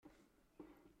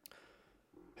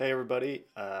Hey everybody,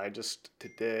 I just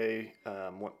today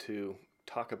want to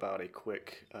talk about a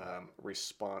quick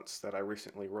response that I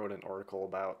recently wrote an article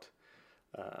about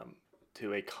um,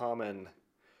 to a common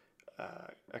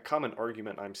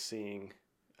argument I'm seeing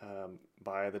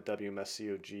by the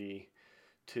WMSCOG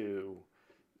to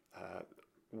uh,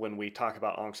 when we talk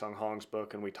about Aung San Hong's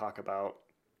book and we talk about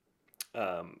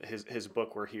his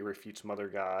book where he refutes Mother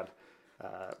God.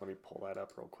 Let me pull that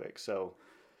up real quick. So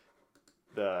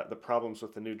the problems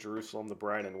with the New Jerusalem, the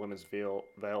bride and women's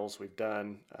veils. We've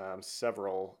done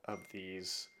several of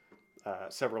these,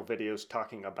 several videos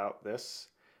talking about this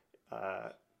uh,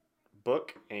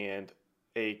 book, and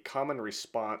a common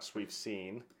response we've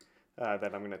seen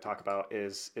that I'm going to talk about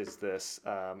is this.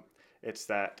 It's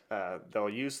that they'll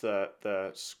use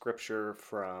the scripture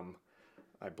from,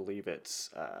 I believe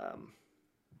it's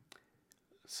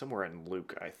somewhere in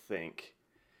Luke, I think.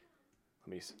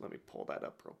 Let me pull that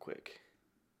up real quick.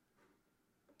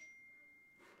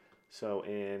 So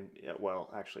well,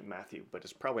 actually Matthew, but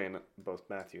it's probably in both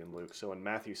Matthew and Luke. So in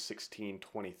Matthew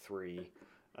 16:23,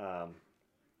 um,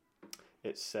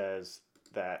 it says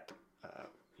that,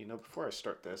 before I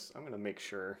start this, I'm going to make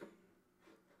sure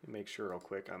real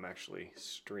quick I'm actually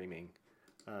streaming.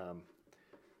 Um,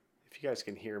 if you guys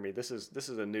can hear me, this is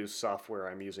a new software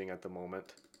I'm using at the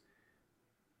moment.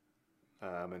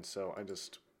 And so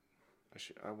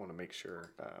I want to make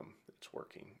sure it's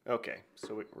working. Okay,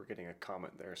 so we're getting a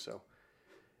comment there, so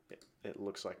it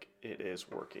looks like it is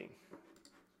working.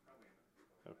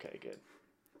 Okay, good.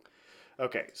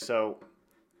 Okay, so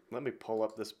let me pull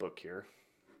up this book here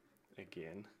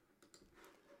again.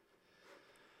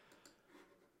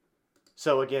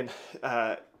 So again,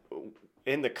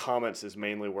 in the comments is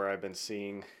mainly where I've been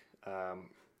seeing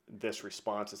this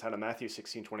response. It's out of Matthew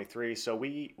 16:23. So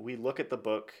we look at the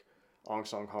book Aung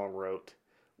San Hong wrote,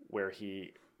 where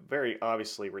he very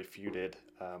obviously refuted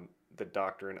the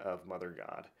doctrine of Mother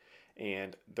God.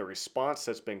 And the response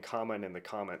that's been common in the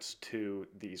comments to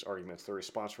these arguments, the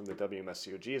response from the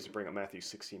WMSCOG is to bring up Matthew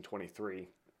 16:23,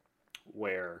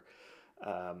 where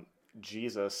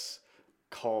Jesus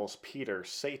calls Peter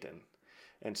Satan.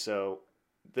 And so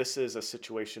this is a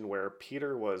situation where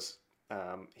Peter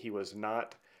he was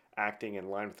not acting in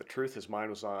line with the truth. His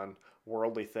mind was on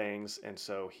worldly things, and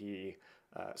so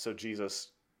so Jesus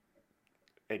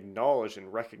acknowledged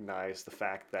and recognized the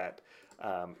fact that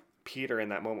Peter in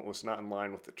that moment was not in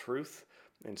line with the truth,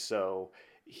 and so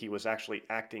he was actually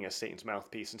acting as Satan's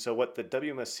mouthpiece. And so what the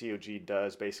WMSCOG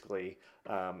does basically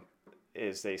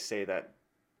is they say that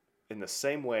in the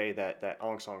same way that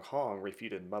Aung San Hong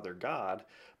refuted Mother God,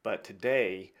 but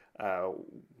today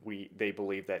they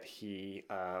believe that he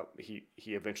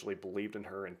eventually believed in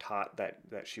her and taught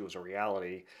that she was a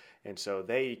reality, and so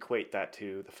they equate that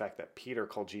to the fact that Peter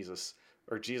called Jesus,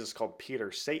 or Jesus called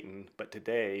Peter Satan, but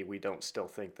today we don't still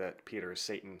think that Peter is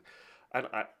Satan.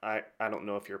 I don't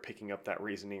know if you're picking up that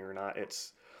reasoning or not.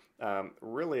 It's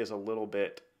really is a little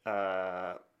bit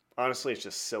honestly, it's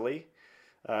just silly.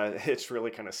 It's really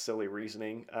kind of silly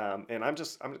reasoning, and I'm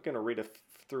going to read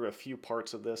through a few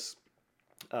parts of this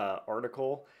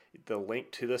article. The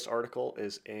link to this article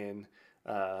is in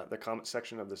the comment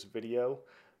section of this video,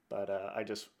 but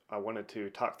I wanted to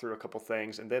talk through a couple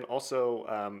things, and then also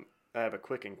I have a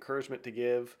quick encouragement to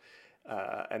give.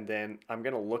 And then I'm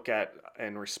going to look at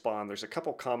and respond. There's a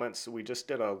couple comments. We just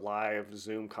did a live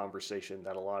Zoom conversation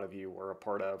that a lot of you were a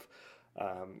part of.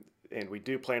 And we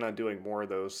do plan on doing more of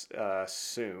those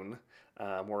soon.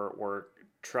 We're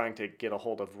trying to get a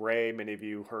hold of Ray. Many of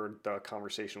you heard the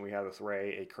conversation we had with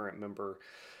Ray, a current member.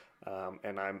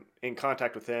 And I'm in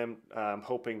contact with him,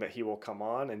 hoping that he will come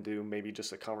on and do maybe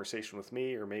just a conversation with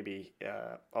me, or maybe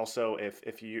also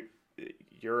if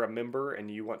you're a member and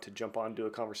you want to jump on, do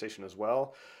a conversation as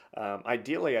well.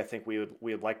 Ideally, I think we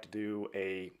would like to do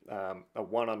a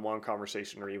one-on-one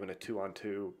conversation, or even a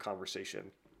two-on-two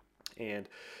conversation. And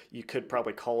you could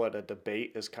probably call it a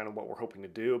debate, is kind of what we're hoping to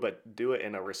do, but do it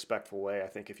in a respectful way. I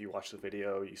think if you watched the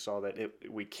video, you saw that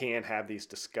we can have these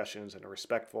discussions in a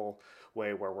respectful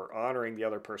way where we're honoring the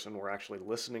other person, we're actually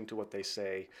listening to what they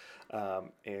say.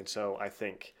 And so I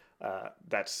think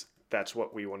that's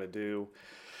what we want to do.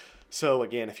 So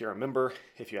again, if you're a member,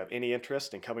 if you have any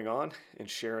interest in coming on and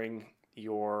sharing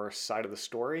your side of the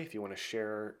story, if you want to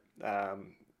share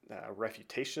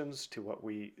refutations to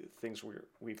things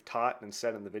we've taught and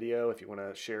said in the video, if you want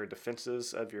to share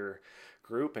defenses of your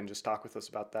group and just talk with us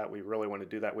about that, we really want to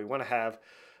do that. We want to have,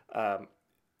 I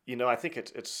think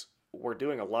we're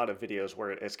doing a lot of videos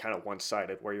where it's kind of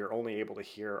one-sided, where you're only able to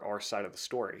hear our side of the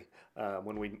story.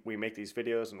 When we make these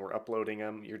videos and we're uploading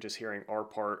them, you're just hearing our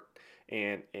part,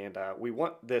 and we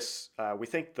want this. We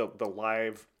think the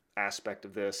live aspect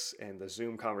of this and the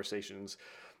Zoom conversations,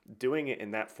 doing it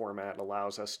in that format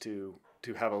allows us to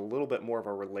have a little bit more of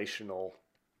a relational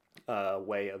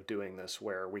way of doing this,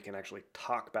 where we can actually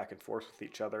talk back and forth with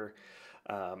each other.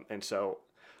 And so,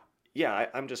 yeah,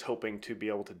 I'm just hoping to be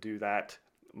able to do that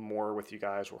more with you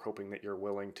guys. We're hoping that you're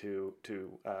willing to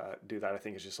do that. I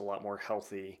think it's just a lot more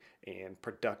healthy and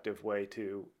productive way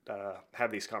to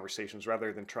have these conversations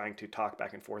rather than trying to talk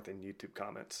back and forth in YouTube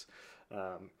comments.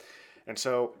 And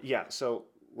so, yeah, so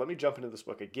let me jump into this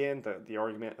book again, the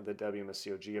argument of the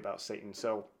WMSCOG about Satan.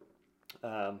 So,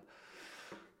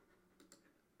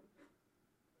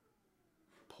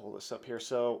 pull this up here.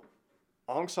 So,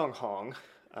 Ong Song Hong,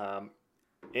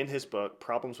 in his book,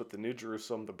 Problems with the New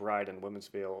Jerusalem, the Bride, and Women's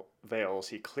Veils,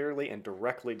 he clearly and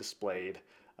directly displayed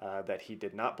that he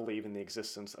did not believe in the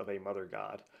existence of a mother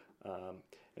god.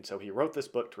 And so he wrote this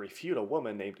book to refute a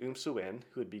woman named Soo-in,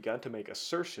 who had begun to make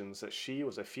assertions that she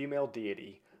was a female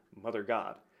deity, mother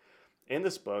god. In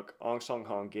this book, Ong Song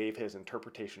Hong gave his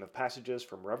interpretation of passages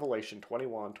from Revelation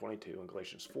 21:22 and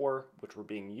Galatians 4, which were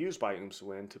being used by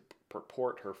Soo-in to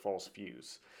purport her false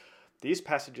views. These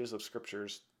passages of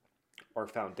scriptures are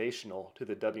foundational to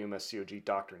the WMSCOG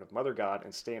doctrine of Mother God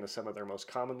and stand as some of their most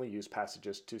commonly used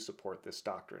passages to support this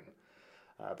doctrine.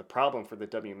 The problem for the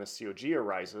WMSCOG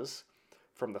arises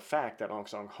from the fact that Ong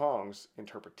Song Hong's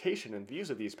interpretation and views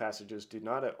of these passages do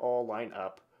not at all line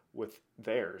up with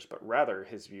theirs, but rather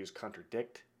his views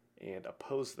contradict and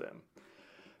oppose them.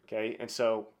 Okay, and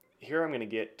so here I'm going to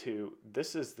get to,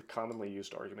 this is the commonly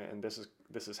used argument, and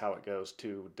this is how it goes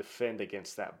to defend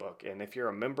against that book. And if you're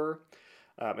a member,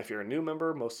 if you're a new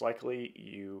member, most likely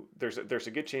there's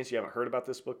a good chance you haven't heard about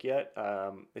this book yet.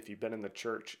 If you've been in the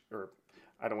church, or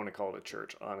I don't want to call it a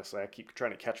church, honestly, I keep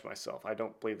trying to catch myself. I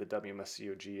don't believe the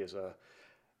WMSCOG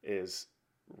is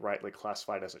rightly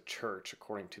classified as a church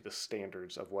according to the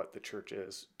standards of what the church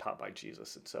is taught by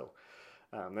Jesus. And so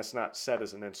that's not said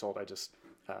as an insult. I just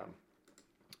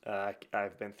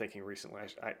I've been thinking recently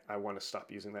I want to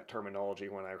stop using that terminology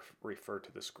when I refer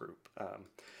to this group.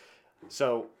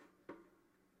 So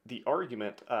the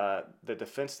argument, the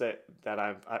defense that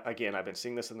I've been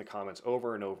seeing this in the comments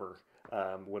over and over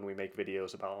when we make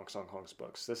videos about Ong Song Hong's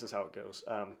books. This is how it goes.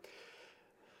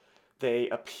 They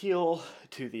appeal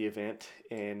to the event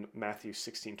in Matthew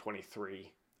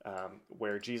 16:23,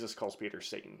 where Jesus calls Peter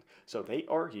Satan. So they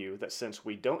argue that since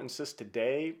we don't insist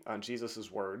today on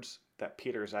Jesus' words that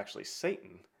Peter is actually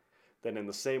Satan, then in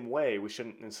the same way we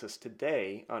shouldn't insist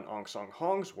today on Ong Song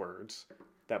Hong's words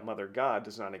that Mother God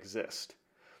does not exist.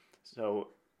 So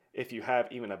if you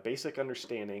have even a basic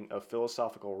understanding of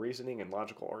philosophical reasoning and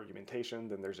logical argumentation,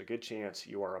 then there's a good chance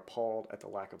you are appalled at the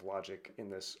lack of logic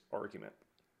in this argument.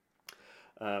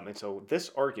 And so this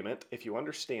argument, if you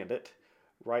understand it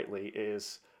rightly,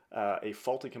 is a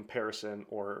faulty comparison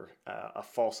or a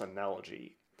false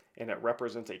analogy. And it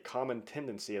represents a common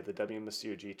tendency of the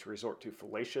WMSCOG to resort to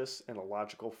fallacious and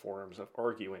illogical forms of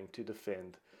arguing to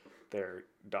defend their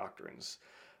doctrines.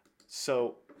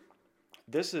 So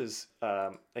this is,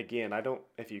 again,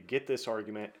 if you get this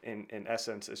argument, in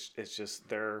essence, it's just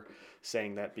they're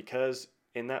saying that because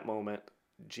in that moment,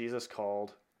 Jesus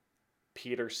called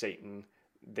Peter Satan,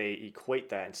 they equate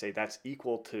that and say that's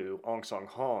equal to Ong Song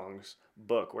Hong's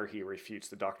book where he refutes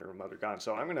the doctrine of Mother God.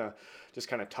 So I'm going to just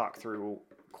kind of talk through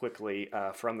quickly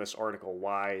from this article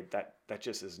why that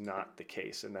just is not the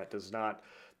case, and that does not,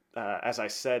 as I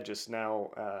said just now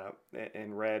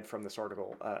and read from this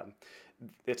article,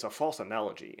 it's a false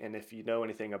analogy. And if you know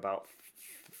anything about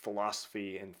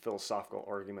philosophy and philosophical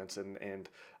arguments and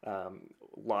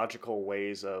logical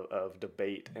ways of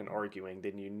debate and arguing,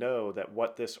 then you know that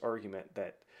what this argument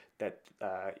that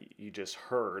you just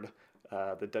heard,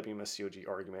 the WMSCOG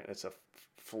argument, it's a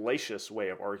fallacious way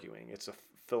of arguing. It's a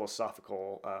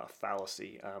philosophical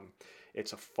fallacy.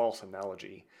 It's a false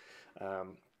analogy.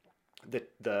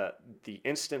 The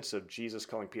instance of Jesus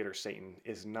calling Peter Satan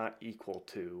is not equal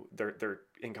to, they're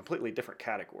in completely different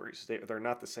categories. They're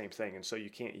not the same thing, and so you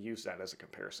can't use that as a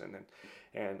comparison.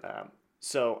 And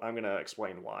so I'm going to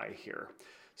explain why here.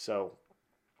 So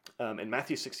in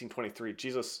Matthew 16:23,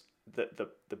 Jesus, the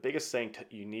biggest thing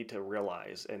you need to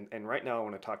realize, and right now I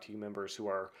want to talk to you members who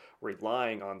are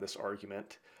relying on this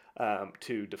argument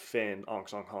to defend Ong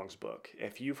Song Hong's book.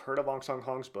 If you've heard of Ong Song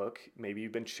Hong's book, maybe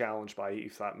you've been challenged by it. You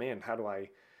thought, man, how do I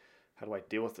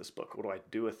deal with this book? What do I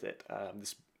do with it?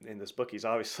 In this book, he's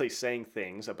obviously saying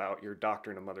things about your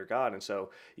doctrine of Mother God, and so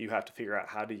you have to figure out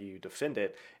how do you defend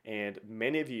it. And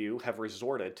many of you have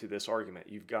resorted to this argument.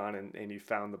 You've gone and you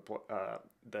found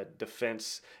the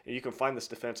defense, and you can find this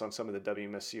defense on some of the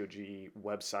WMSCOG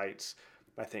websites.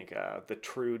 I think the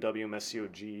true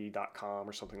WMSCOG.com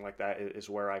or something like that is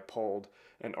where I pulled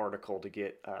an article to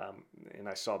get, and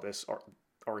I saw this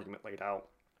argument laid out.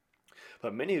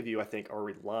 But many of you, I think, are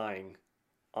relying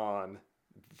on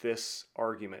this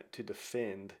argument to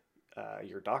defend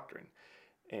your doctrine.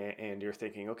 And you're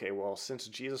thinking, okay, well, since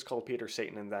Jesus called Peter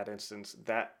Satan in that instance,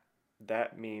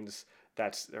 that means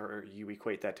or you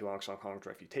equate that to Aung San Hong's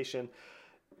refutation.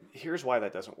 Here's why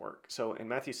that doesn't work. So in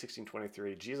Matthew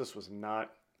 16:23, Jesus was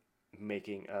not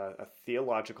making a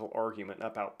theological argument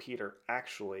about Peter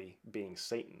actually being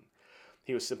Satan.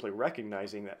 He was simply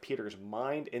recognizing that Peter's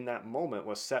mind in that moment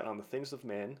was set on the things of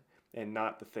men and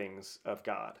not the things of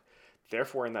God.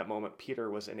 Therefore, in that moment, Peter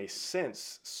was in a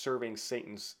sense serving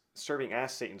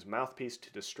as Satan's mouthpiece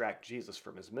to distract Jesus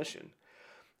from his mission.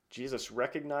 Jesus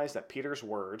recognized that Peter's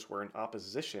words were in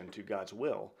opposition to God's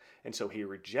will, and so he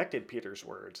rejected Peter's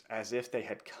words as if they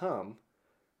had come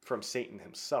from Satan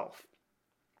himself.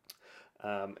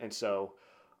 And so,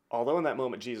 although in that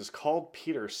moment Jesus called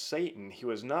Peter Satan, he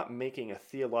was not making a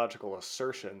theological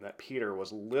assertion that Peter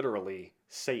was literally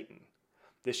Satan.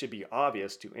 This should be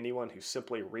obvious to anyone who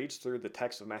simply reads through the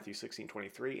text of Matthew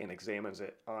 16:23 and examines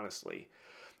it honestly.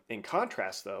 In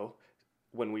contrast, though,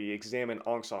 when we examine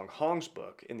Aung San Hong's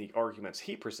book and the arguments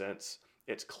he presents,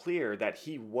 it's clear that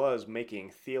he was making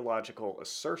theological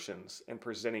assertions and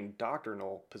presenting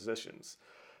doctrinal positions.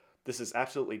 This is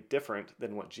absolutely different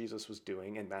than what Jesus was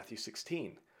doing in Matthew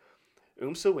 16.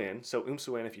 Soo In,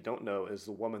 Soo In, if you don't know, is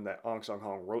the woman that Aung San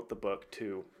Hong wrote the book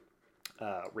to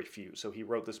refute. So he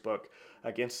wrote this book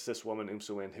against this woman,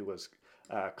 Soo In, who was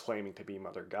claiming to be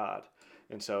Mother God.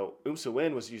 And so Soo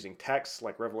In was using texts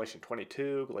like Revelation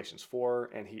 22, Galatians 4,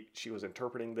 and she was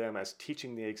interpreting them as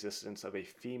teaching the existence of a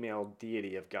female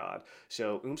deity of God.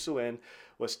 So Soo In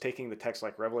was taking the text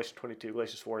like Revelation 22,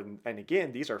 Galatians 4, and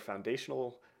again, these are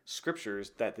foundational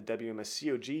scriptures that the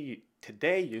WMSCOG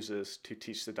today uses to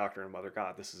teach the doctrine of Mother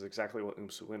God. This is exactly what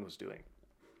Soo In was doing.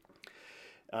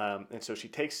 And so she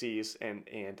takes these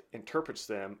and interprets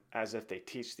them as if they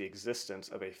teach the existence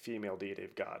of a female deity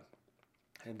of God.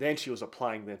 And then she was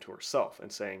applying them to herself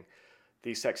and saying,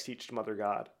 these texts teach Mother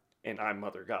God, and I'm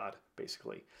Mother God,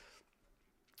 basically.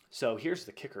 So here's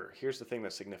the kicker. Here's the thing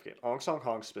that's significant. Aung San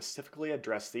Hong specifically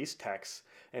addressed these texts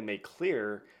and made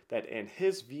clear that in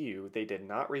his view, they did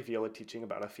not reveal a teaching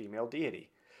about a female deity.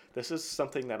 This is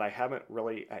something that I haven't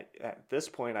really, at this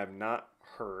point, I've not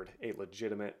heard a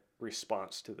legitimate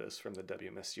response to this from the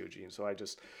WMSCOG. And so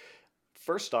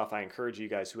first off, I encourage you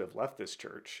guys who have left this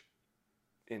church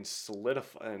I'm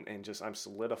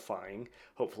solidifying,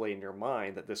 hopefully in your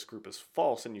mind, that this group is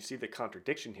false, and you see the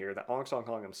contradiction here, that Aung San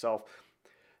Hong himself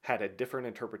had a different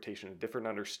interpretation, a different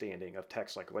understanding of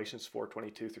texts like Galatians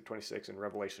 4:22-26 and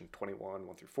Revelation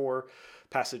 21:1-4,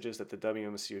 passages that the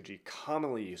WMSCOG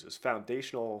commonly uses,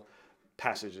 foundational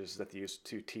passages that they use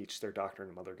to teach their doctrine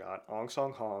of Mother God. Aung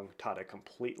San Hong taught a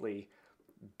completely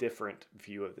different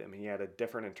view of them. He had a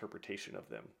different interpretation of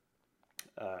them.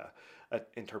 An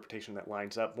interpretation that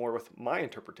lines up more with my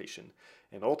interpretation.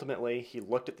 And ultimately, he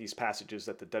looked at these passages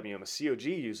that the WMSCOG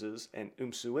uses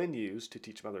and Soo In used to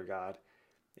teach Mother God,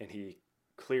 and he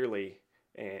clearly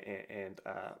and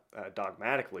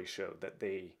dogmatically showed that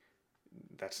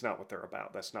that's not what they're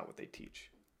about. That's not what they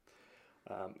teach.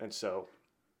 And so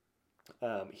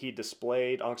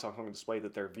Aung San Hong displayed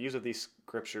that their views of these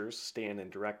scriptures stand in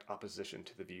direct opposition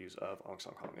to the views of Aung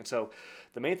San Hong. And so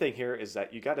the main thing here is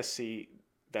that you got to see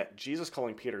that Jesus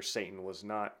calling Peter Satan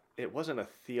wasn't a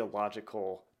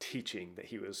theological teaching that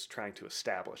he was trying to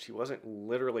establish. He wasn't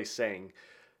literally saying,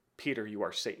 Peter, you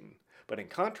are Satan. But in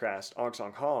contrast, Aung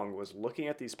San Hong was looking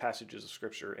at these passages of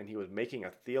scripture and he was making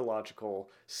a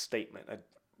theological statement,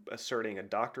 asserting a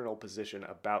doctrinal position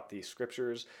about these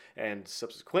scriptures and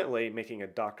subsequently making a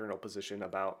doctrinal position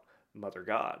about Mother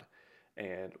God.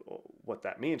 And what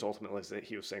that means ultimately is that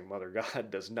he was saying Mother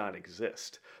God does not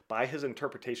exist. By his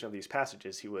interpretation of these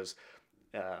passages, he was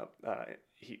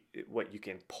what you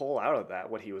can pull out of that,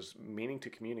 what he was meaning to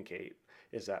communicate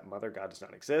is that Mother God does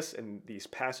not exist, and these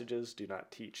passages do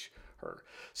not teach her.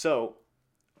 So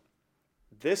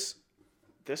this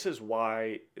is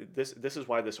why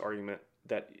this argument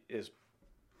that is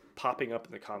popping up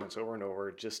in the comments over and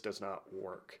over just does not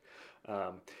work.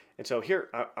 And so here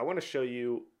I want to show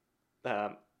you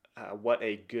what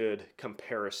a good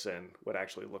comparison would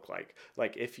actually look like.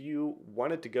 Like if you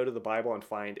wanted to go to the Bible and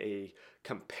find a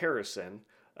comparison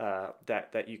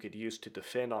that you could use to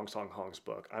defend Aung San Hong's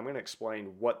book, I'm going to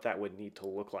explain what that would need to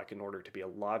look like in order to be a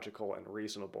logical and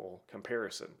reasonable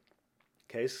comparison.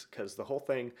 Okay, because the whole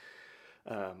thing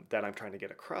that I'm trying to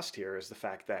get across here is the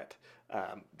fact that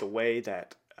the way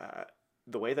that the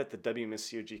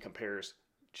WMSCOG compares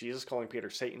Jesus calling Peter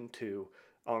Satan to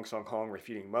Ong Song Hong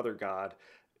refuting Mother God,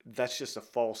 that's just a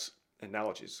false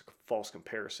analogy. It's a false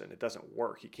comparison. It doesn't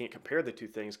work. You can't compare the two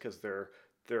things because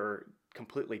they're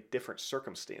completely different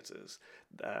circumstances.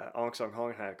 Ong Song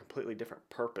Hong had a completely different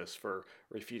purpose for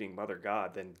refuting Mother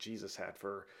God than Jesus had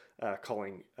for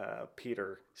calling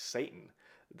Peter Satan.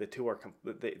 The two are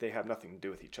they have nothing to do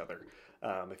with each other,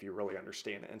 if you really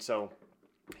understand it. And so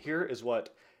here is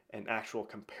what an actual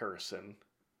comparison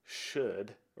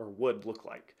should or would look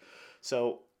like.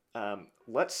 So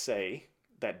let's say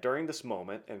that during this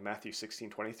moment in Matthew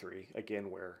 16:23, again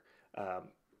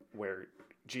where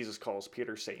Jesus calls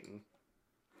Peter Satan,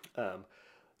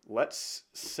 let's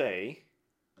say,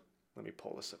 let me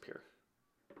pull this up here.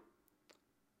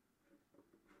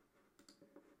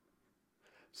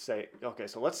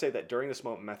 So let's say that during this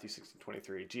moment in Matthew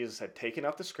 16:23, Jesus had taken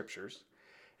out the scriptures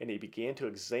and he began to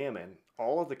examine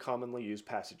all of the commonly used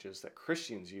passages that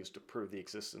Christians use to prove the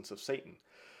existence of Satan.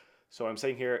 So I'm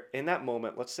saying here, in that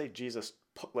moment, let's say Jesus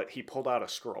he pulled out a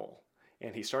scroll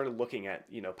and he started looking at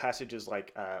passages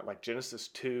like Genesis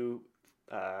 2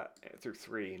 through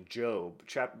 3 and Job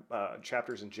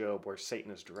chapters in Job where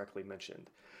Satan is directly mentioned.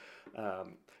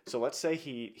 So let's say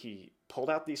he pulled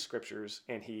out these scriptures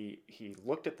and he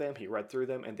looked at them, he read through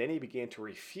them, and then he began to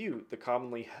refute the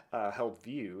commonly held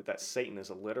view that Satan is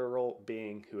a literal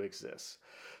being who exists.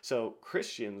 So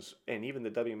Christians and even the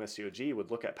WMSCOG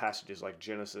would look at passages like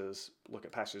Genesis, look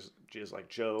at passages like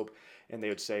Job, and they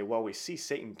would say, well, we see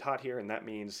Satan taught here, and that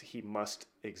means he must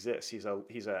exist. He's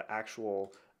an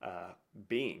actual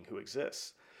being who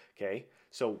exists. Okay,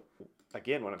 so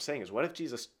again, what I'm saying is, what if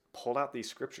Jesus pulled out these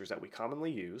scriptures that we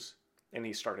commonly use and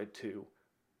he started to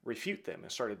refute them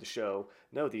and started to show,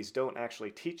 no, these don't actually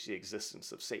teach the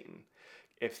existence of Satan?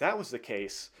 If that was the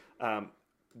case,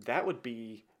 that would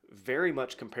be very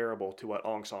much comparable to what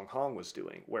Ong Song Hong was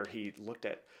doing, where he looked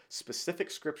at specific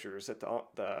scriptures that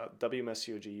the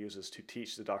WMSCOG uses to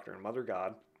teach the doctrine of Mother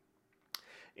God,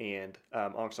 and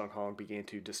Ong Song Hong began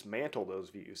to dismantle those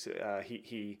views.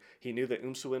 He knew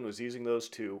that Suin was using those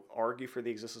to argue for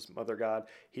the existence of Mother God.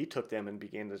 He took them and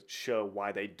began to show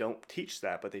why they don't teach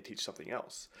that, but they teach something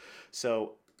else.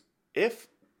 So if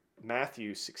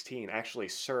Matthew 16 actually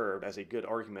served as a good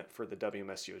argument for the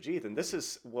WMSCOG, then this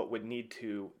is what it would need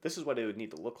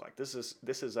to look like. This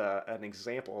is an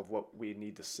example of what we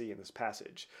need to see in this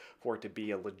passage for it to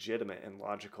be a legitimate and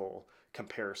logical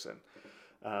comparison.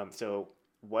 So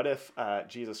what if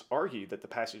Jesus argued that the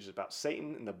passages about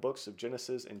Satan in the books of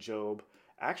Genesis and Job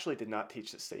actually did not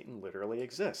teach that Satan literally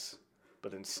exists,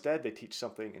 but instead they teach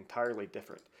something entirely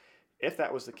different? If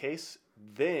that was the case,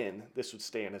 then this would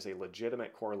stand as a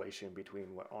legitimate correlation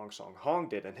between what Ong Song Hong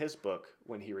did in his book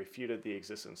when he refuted the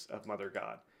existence of Mother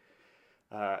God.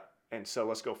 And so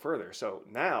let's go further. So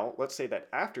now let's say that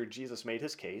after Jesus made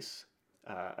his case,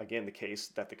 again, the case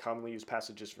that the commonly used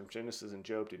passages from Genesis and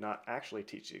Job do not actually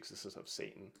teach the existence of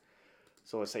Satan.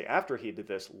 So let's say after he did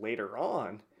this, later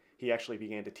on, he actually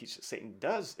began to teach that Satan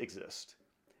does exist.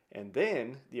 And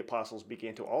then the apostles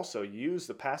began to also use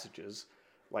the passages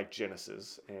like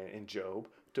Genesis and Job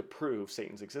to prove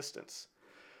Satan's existence.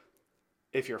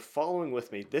 If you're following with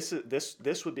me, this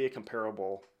would be a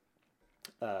comparable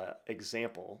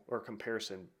example or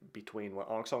comparison between what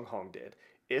Ong Song Hong did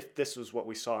if this was what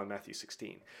we saw in Matthew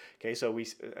 16. Okay, so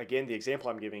the example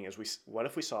I'm giving is what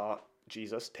if we saw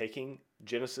Jesus taking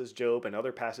Genesis, Job, and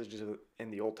other passages in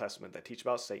the Old Testament that teach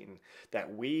about Satan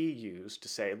that we use to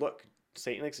say, look,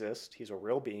 Satan exists, he's a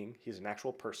real being, he's an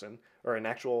actual person, or an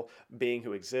actual being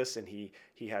who exists, and he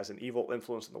has an evil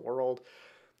influence in the world.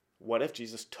 What if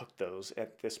Jesus took those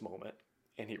at this moment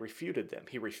and he refuted them?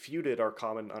 He refuted our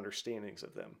common understandings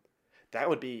of them. That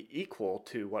would be equal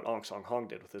to what Ong Song Hong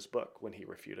did with his book when he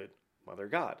refuted Mother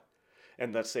God.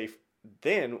 And let's say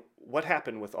then what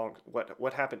happened with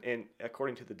what happened, and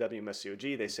according to the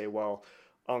WMSCOG, they say, well,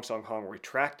 Ong Song Hong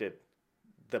retracted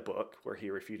the book where he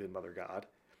refuted Mother God,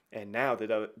 and now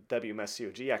the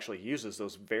WMSCOG actually uses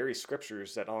those very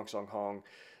scriptures that Ong Song Hong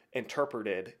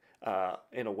interpreted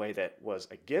in a way that was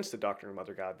against the doctrine of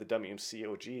Mother God. The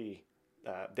WMSCOG,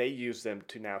 they use them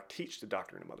to now teach the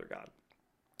doctrine of Mother God.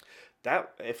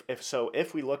 That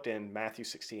if we looked in Matthew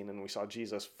 16 and we saw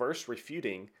Jesus first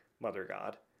refuting Mother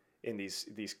God in these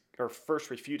or first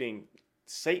refuting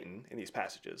Satan in these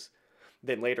passages,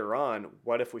 then later on,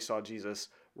 what if we saw Jesus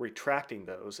retracting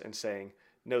those and saying,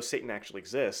 no, Satan actually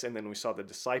exists? And then we saw the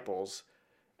disciples,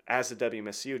 as the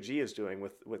WMSCOG is doing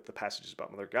with the passages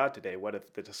about Mother God today, what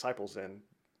if the disciples then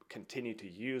continue to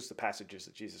use the passages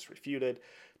that Jesus refuted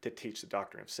to teach the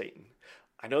doctrine of Satan?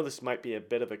 I know this might be a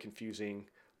bit of a confusing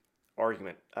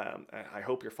argument. I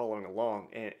hope you're following along.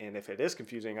 And if it is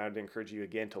confusing, I'd encourage you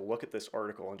again to look at this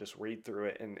article and just read through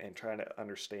it and try to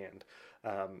understand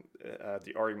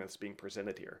the arguments being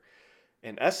presented here.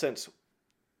 In essence,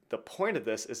 the point of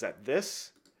this is that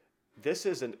this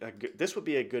would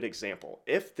be a good example.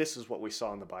 If this is what we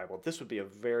saw in the Bible, this would be a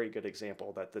very good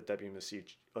example that the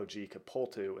WMSCOG could pull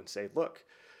to and say, look,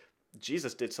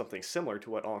 Jesus did something similar to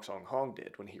what Ong Song Hong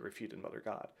did when he refuted Mother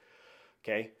God.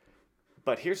 Okay?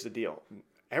 But here's the deal.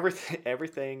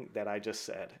 Everything that I just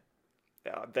said,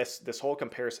 this whole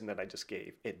comparison that I just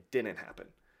gave, it didn't happen.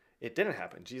 It didn't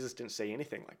happen. Jesus didn't say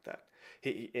anything like that.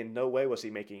 He in no way was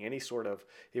he making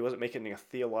he wasn't making a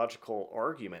theological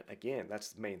argument. Again, that's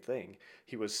the main thing.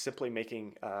 He was simply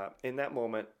making, in that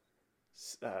moment,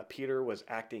 Peter was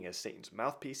acting as Satan's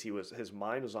mouthpiece. His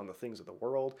mind was on the things of the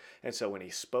world. And so when he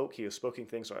was speaking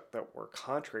things that were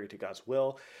contrary to God's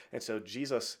will. And so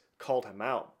Jesus called him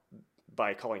out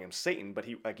by calling him Satan, but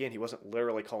he wasn't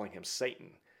literally calling him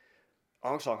Satan.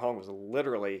 Ong Song Hong was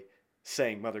literally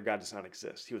saying Mother God does not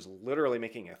exist. He was literally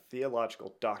making a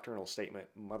theological, doctrinal statement,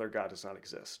 Mother God does not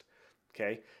exist.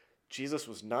 Okay? Jesus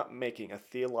was not making a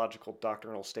theological,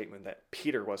 doctrinal statement that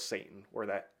Peter was Satan, or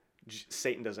that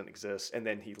Satan doesn't exist, and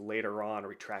then he later on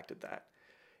retracted that.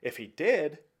 If he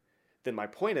did, then my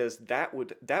point is that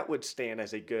would stand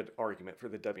as a good argument for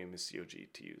the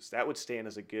WMSCOG to use. That would stand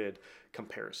as a good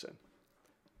comparison.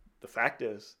 The fact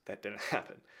is that didn't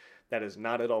happen. That is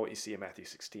not at all what you see in Matthew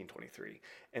 16:23.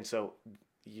 And so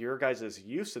your guys'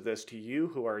 use of this, to you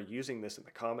who are using this in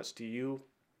the comments, to you,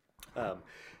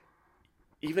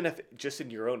 even if just in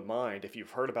your own mind, if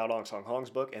you've heard about Ong Song Hong's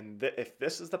book, and if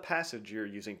this is the passage you're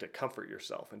using to comfort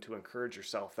yourself and to encourage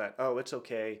yourself that, oh, it's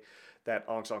okay that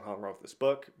Ong Song Hong wrote this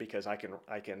book because I can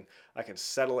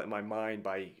settle it in my mind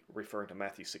by referring to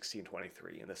Matthew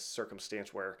 16:23 in this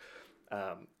circumstance where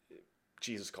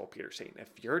Jesus called Peter Satan.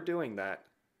 If you're doing that,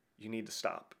 you need to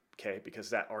stop, okay?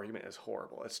 Because that argument is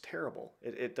horrible. It's terrible.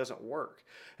 It doesn't work.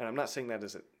 And I'm not saying that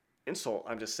as an insult.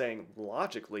 I'm just saying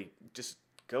logically, just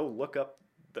go look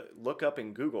up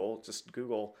in Google, just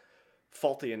Google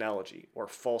faulty analogy or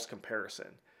false comparison,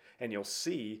 and you'll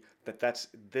see that that's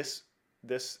this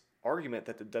argument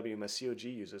that the WMSCOG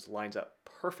uses lines up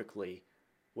perfectly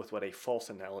with what a false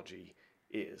analogy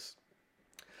is.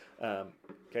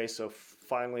 Okay, so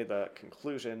finally the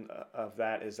conclusion of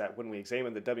that is that when we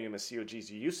examine the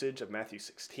WMSCOG's usage of Matthew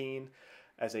 16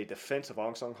 as a defense of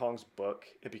Ong Song Hong's book,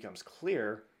 it becomes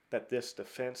clear that this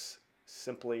defense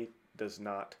simply does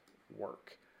not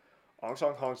work. Ong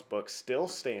Song Hong's book still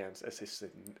stands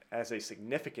as a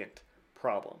significant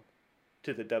problem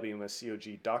to the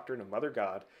WMSCOG doctrine of Mother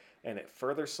God, and it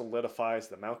further solidifies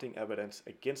the mounting evidence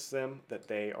against them that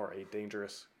they are a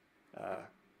dangerous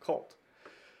cult.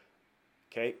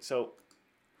 Okay, so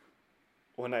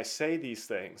when I say these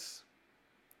things,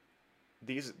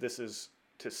 this is,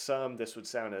 to some, this would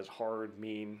sound as hard,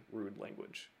 mean, rude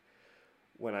language.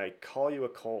 When I call you a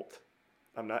cult,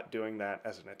 I'm not doing that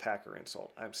as an attack or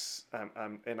insult.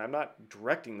 I'm not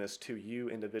directing this to you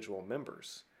individual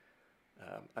members.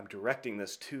 I'm directing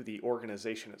this to the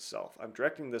organization itself. I'm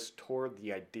directing this toward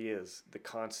the ideas, the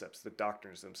concepts, the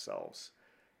doctrines themselves.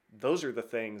 Those are the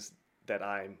things that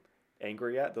I'm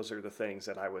angry at. Those are the things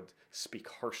that I would speak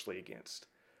harshly against.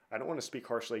 I don't want to speak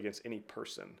harshly against any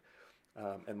person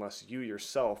unless you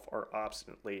yourself are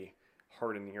obstinately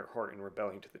hardening your heart and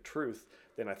rebelling to the truth.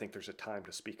 Then I think there's a time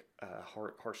to speak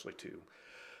harshly to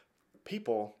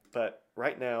people. But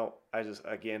right now,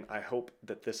 I hope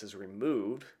that this is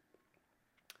removed.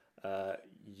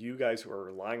 You guys who are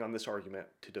relying on this argument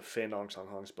to defend Ong Song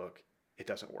Hong's book, it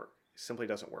doesn't work. It simply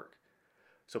doesn't work.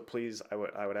 So please, I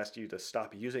would ask you to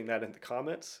stop using that in the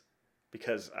comments,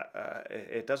 because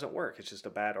it doesn't work. It's just a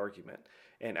bad argument.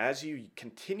 And as you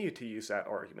continue to use that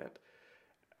argument,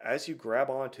 as you grab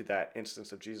onto that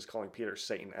instance of Jesus calling Peter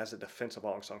Satan as a defense of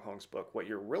Ong Song Hong's book, what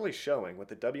you're really showing, what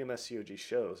the WMSCOG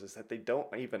shows, is that they don't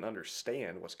even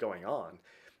understand what's going on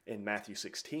in Matthew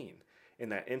 16. In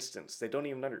that instance, they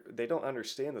don't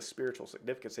understand the spiritual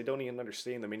significance. They don't even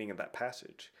understand the meaning of that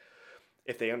passage.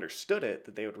 If they understood it,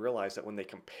 that they would realize that when they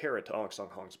compare it to Ong Song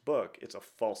Hong's book, it's a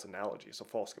false analogy. It's a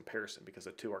false comparison, because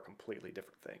the two are completely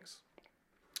different things.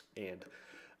 And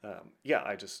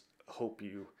I just hope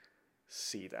you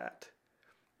see that.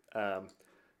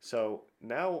 So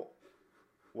now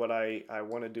what I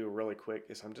want to do really quick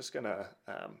is I'm just going to,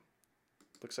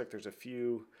 looks like there's a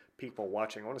few people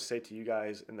watching. I want to say to you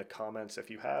guys in the comments, if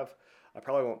you have, I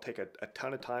probably won't take a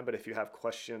ton of time, but if you have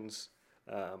questions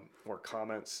or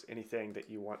comments, anything that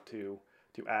you want to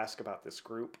ask about this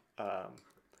group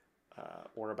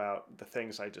or about the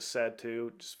things I just said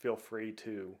just feel free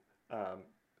to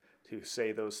to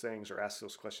say those things or ask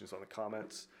those questions on the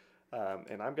comments.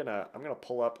 And I'm gonna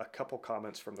pull up a couple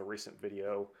comments from the recent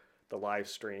video, the live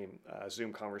stream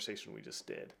Zoom conversation we just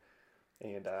did,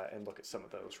 and look at some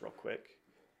of those real quick.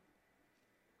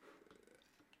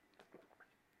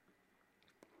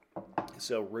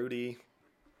 So Rudy,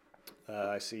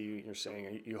 I see you're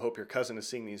saying you hope your cousin is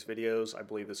seeing these videos. I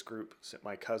believe this group sent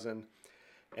my cousin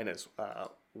and his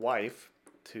wife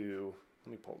to.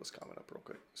 Let me pull this comment up real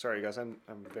quick. Sorry guys, I'm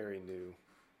very new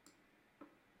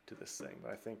to this thing,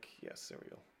 but I think yes, there we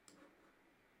go.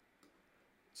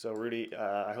 So Rudy,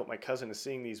 I hope my cousin is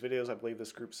seeing these videos. I believe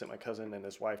this group sent my cousin and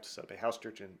his wife to set up a house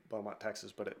church in Beaumont,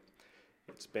 Texas, but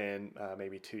it's been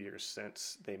maybe 2 years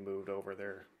since they moved over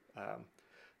there.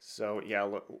 So yeah,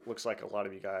 looks like a lot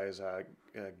of you guys.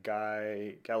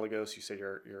 Guy Galagos, you said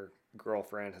your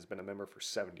girlfriend has been a member for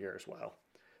 7 years. Wow.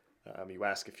 You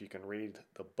ask if you can read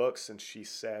the books, and she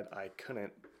said I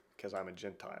couldn't because I'm a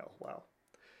Gentile. Wow.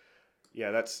 Yeah,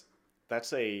 that's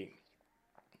a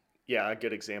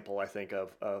good example, I think,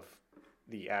 of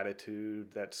the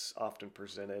attitude that's often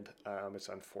presented. It's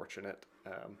unfortunate.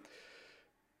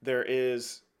 There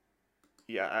is,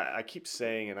 I keep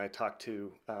saying, and I talked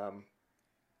to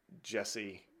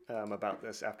Jesse about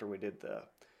this after we did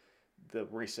the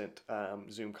recent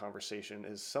Zoom conversation,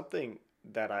 is something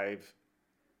that I've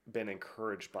been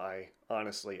encouraged by,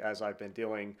 honestly, as I've been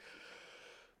dealing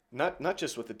not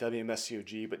just with the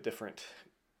WMSCOG, but different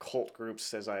cult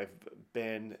groups as I've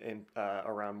been in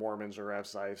around Mormons, or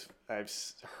as I've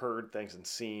heard things and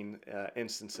seen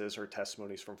instances or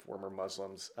testimonies from former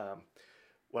Muslims.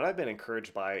 What I've been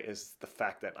encouraged by is the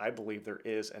fact that I believe there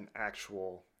is an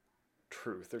actual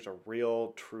truth. There's a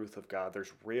real truth of God.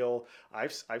 There's real.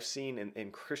 I've seen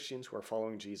in Christians who are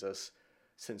following Jesus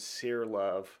sincere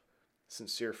love,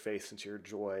 sincere faith, sincere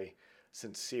joy,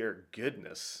 sincere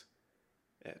goodness,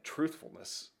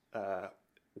 truthfulness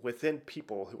within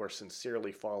people who are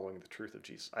sincerely following the truth of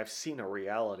Jesus. I've seen a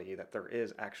reality that there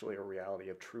is actually a reality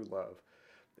of true love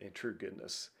and true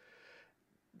goodness.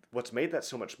 What's made that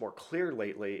so much more clear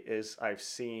lately is I've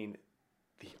seen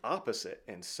the opposite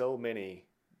in so many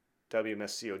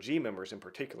WMSCOG members in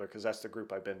particular, because that's the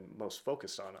group I've been most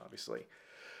focused on, obviously.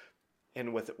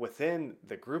 And within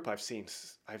the group, I've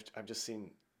just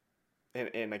seen,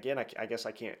 and again, I guess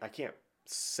I can't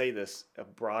say this a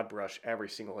broad brush every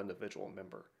single individual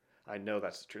member. I know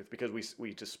that's the truth because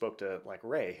we just spoke to like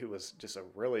Ray, who was just a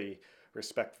really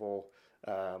respectful,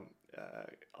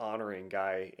 honoring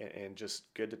guy and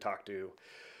just good to talk to.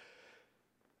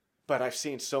 But I've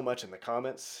seen so much in the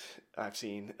comments. I've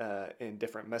seen in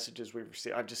different messages we've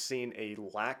received. I've just seen a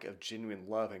lack of genuine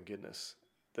love and goodness.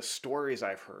 The stories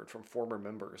I've heard from former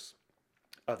members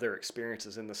of their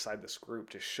experiences inside this group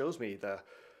just shows me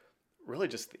really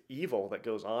just the evil that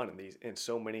goes on in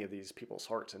so many of these people's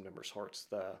hearts and members' hearts,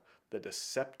 the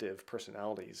deceptive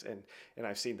personalities, and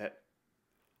I've seen that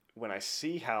when I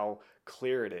see how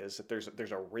clear it is that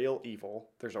there's a real evil,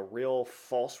 there's a real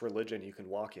false religion you can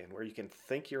walk in where you can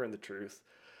think you're in the truth,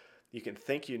 you can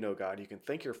think you know God, you can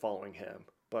think you're following Him,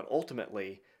 but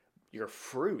ultimately your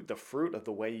fruit, the fruit of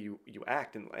the way you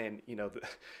act, and you know, the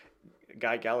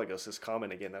Guy Galagos'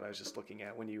 comment again that I was just looking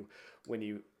at when you,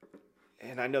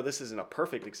 and I know this isn't a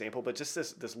perfect example, but just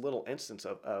this little instance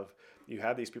of you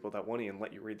have these people that won't even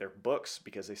let you read their books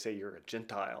because they say you're a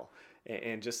Gentile,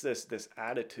 and just this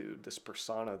attitude, this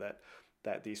persona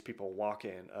that these people walk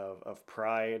in of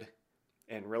pride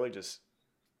and really just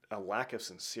a lack of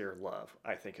sincere love,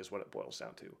 I think is what it boils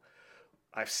down to.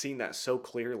 I've seen that so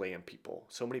clearly in people,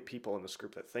 so many people in this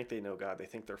group that think they know God, they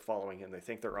think they're following Him, they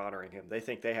think they're honoring Him, they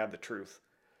think they have the truth.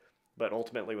 But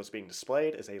ultimately what's being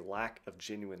displayed is a lack of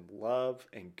genuine love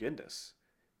and goodness,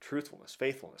 truthfulness,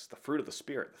 faithfulness, the fruit of the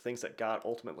Spirit, the things that God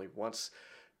ultimately wants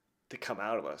to come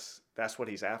out of us. That's what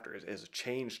He's after, is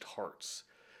changed hearts.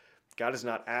 God is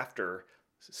not after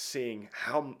seeing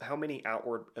how many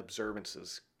outward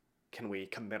observances can we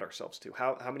commit ourselves to,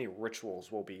 how many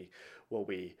rituals will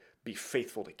we be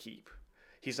faithful to keep.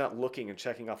 He's not looking and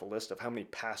checking off a list of how many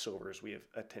Passovers we have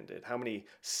attended, how many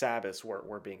Sabbaths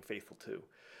we're being faithful to.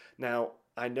 Now,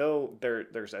 I know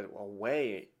there's a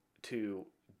way to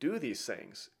do these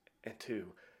things and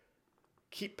to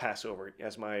keep Passover.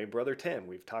 As my brother Tim,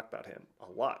 we've talked about him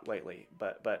a lot lately,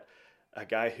 but a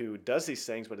guy who does these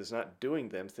things but is not doing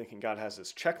them, thinking God has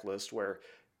this checklist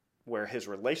where his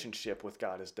relationship with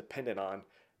God is dependent on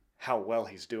how well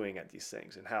he's doing at these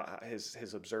things and how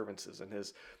his observances and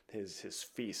his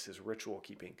feasts, his ritual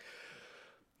keeping.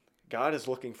 God is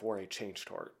looking for a changed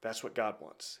heart. That's what God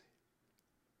wants.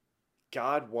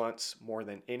 God wants more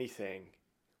than anything.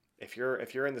 If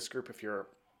you're in this group, if you're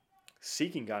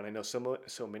seeking God. I know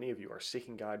so many of you are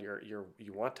seeking God.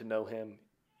 You want to know Him.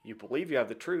 You believe you have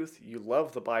the truth. You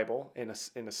love the Bible in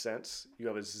a sense. You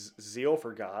have a zeal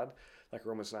for God, like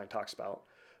Romans 9 talks about.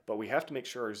 But we have to make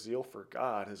sure our zeal for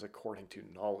God is according to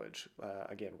knowledge.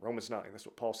 Again, Romans 9, that's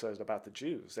what Paul says about the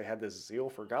Jews. They had this zeal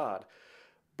for God,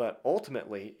 but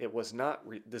ultimately it was not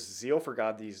this zeal for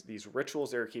God, these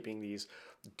rituals they were keeping, these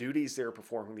duties they were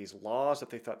performing, these laws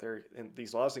that they thought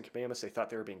these laws and commandments they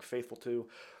thought they were being faithful to.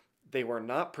 They were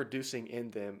not producing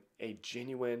in them a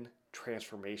genuine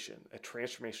transformation, a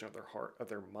transformation of their heart, of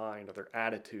their mind, of their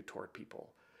attitude toward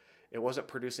people. It wasn't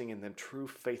producing in them true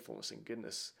faithfulness and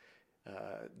goodness,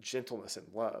 gentleness and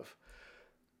love.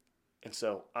 And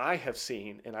so I have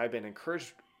seen, and I've been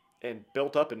encouraged and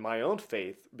built up in my own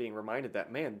faith, being reminded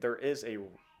that, man, there is a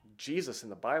Jesus in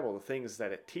the Bible. The things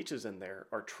that it teaches in there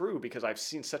are true, because I've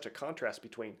seen such a contrast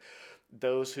between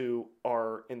those who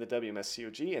are in the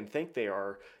WMSCOG and think they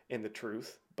are in the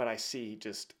truth, but I see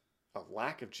just a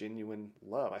lack of genuine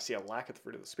love. I see a lack of the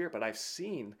fruit of the Spirit, but I've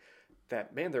seen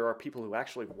that, man, there are people who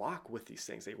actually walk with these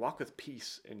things. They walk with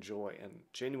peace and joy and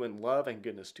genuine love and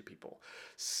goodness to people,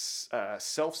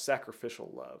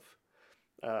 self-sacrificial love.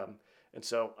 And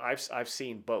so I've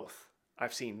seen both.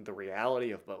 I've seen the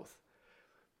reality of both.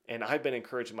 And I've been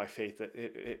encouraged in my faith that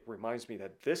it reminds me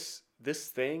that this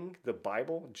thing, the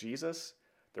Bible, Jesus,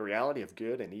 the reality of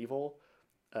good and evil,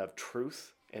 of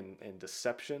truth and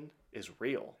deception is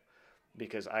real,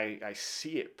 because I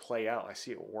see it play out. I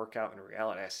see it work out in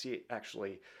reality. I see it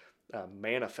actually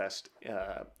manifest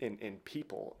in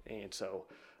people. And so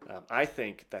I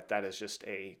think that is just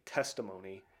a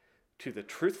testimony to the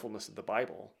truthfulness of the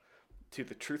Bible, to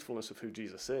the truthfulness of who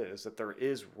Jesus is, that there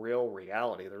is real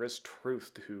reality. There is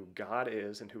truth to who God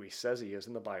is and who He says He is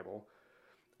in the Bible.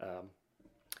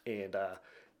 And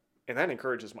that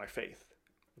encourages my faith.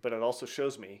 But it also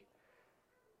shows me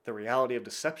the reality of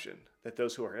deception, that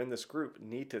those who are in this group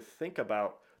need to think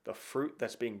about the fruit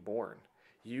that's being born.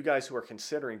 You guys who are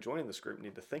considering joining this group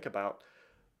need to think about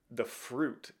the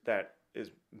fruit that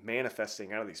is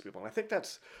manifesting out of these people. And I think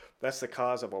that's the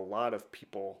cause of a lot of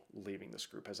people leaving this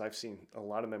group. As I've seen a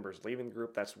lot of members leaving the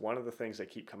group, that's one of the things they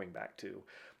keep coming back to,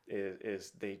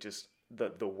 is they just,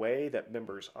 the way that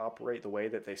members operate, the way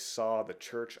that they saw the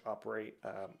church operate,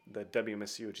 the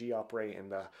WMSCOG operate,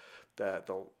 and the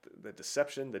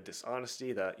deception, the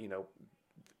dishonesty,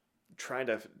 trying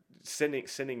to sending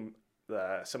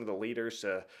some of the leaders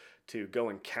to go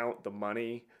and count the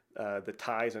money, the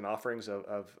tithes and offerings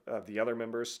of the other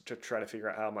members, to try to figure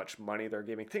out how much money they're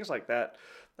giving, things like that.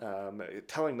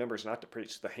 Telling members not to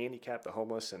preach to the handicapped, the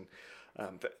homeless, and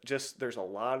just there's a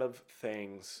lot of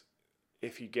things.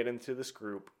 If you get into this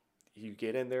group, you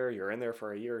get in there, you're in there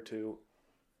for a year or two,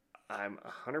 I'm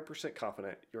 100%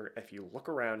 confident if you look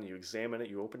around, you examine it,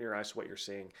 you open your eyes to what you're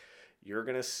seeing, you're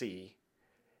going to see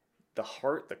the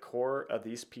heart, the core of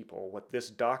these people, what this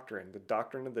doctrine, the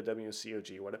doctrine of the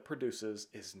WMSCOG, what it produces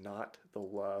is not the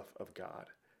love of God.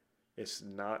 It's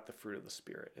not the fruit of the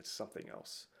Spirit. It's something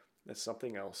else. It's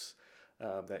something else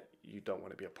that you don't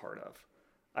want to be a part of,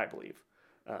 I believe.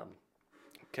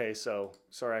 Okay, so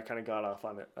sorry, I kind of got off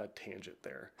on a tangent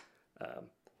there.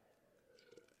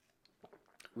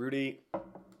 Rudy,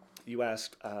 you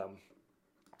asked,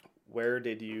 where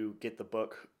did you get the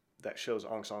book that shows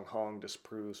Aung San Hong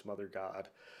disproves Mother God?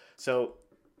 So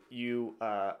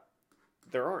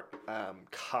there aren't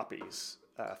copies,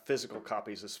 physical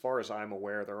copies. As far as I'm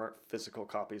aware, there aren't physical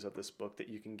copies of this book that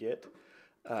you can get.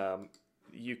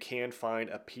 You can find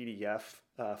a PDF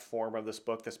form of this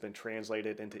book that's been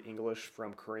translated into English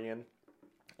from Korean.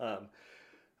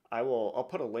 I'll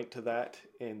put a link to that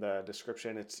in the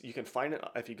description. You can find it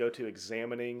if you go to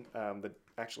examining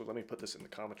actually, let me put this in the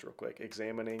comments real quick.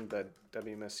 Examining the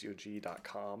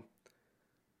WMSCOG.com.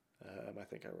 I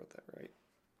think I wrote that right.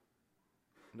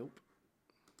 Nope.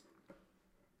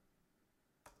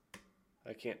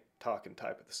 I can't talk and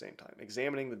type at the same time.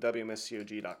 Examining the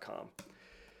WMSCOG.com.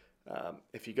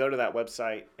 If you go to that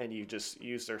website and you just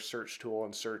use their search tool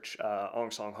and search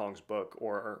Aung San Hong's book,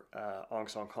 or Aung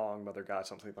San Hong, Mother God,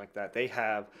 something like that, they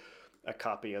have a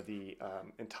copy of the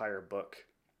entire book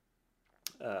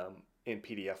in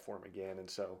PDF form again. And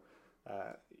so,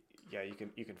 yeah,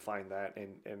 you can find that.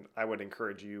 And I would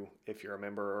encourage you, if you're a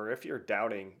member or if you're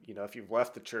doubting, if you've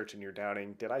left the church and you're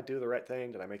doubting, did I do the right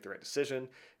thing? Did I make the right decision?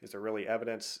 Is there really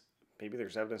evidence? Maybe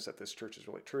there's evidence that this church is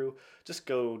really true. Just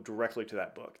go directly to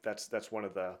that book. That's one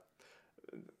of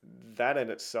that in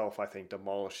itself, I think,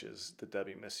 demolishes the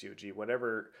WMSCOG.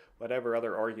 Whatever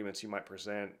other arguments you might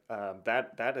present,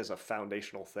 that is a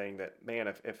foundational thing that, man,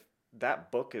 if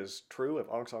that book is true, if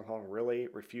Aung San Hong really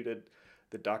refuted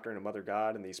the doctrine of Mother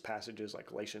God in these passages like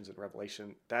Galatians and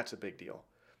Revelation, that's a big deal.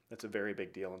 That's a very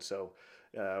big deal. And so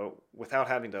without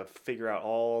having to figure out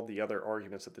all the other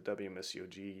arguments that the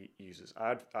WMSCOG uses,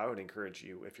 I would encourage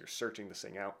you, if you're searching this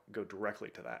thing out, go directly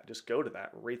to that. Just go to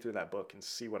that, read through that book and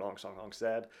see what Ong Song Hong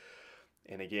said.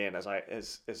 And again, as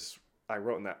I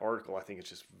wrote in that article, I think it's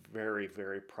just very,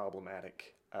 very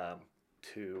problematic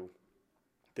to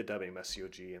the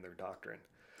WMSCOG and their doctrine.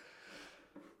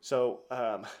 So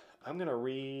I'm going to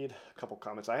read a couple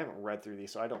comments. I haven't read through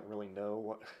these, so I don't really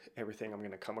know everything I'm going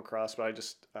to come across, but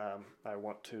I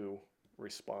want to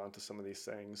respond to some of these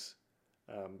things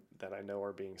that I know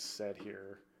are being said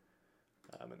here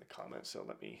in the comments. So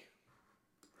let me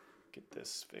get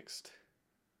this fixed.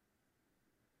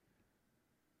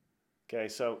 Okay,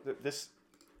 so this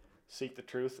Seek the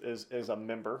Truth is a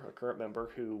member, a current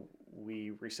member, who we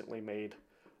recently made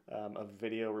a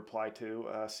video reply to.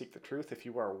 Seek the Truth, if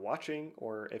you are watching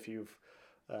or if you've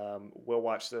will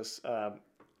watch this,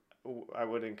 I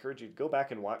would encourage you to go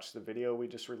back and watch the video we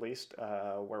just released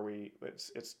where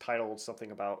it's titled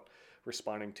something about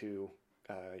responding to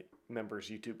members'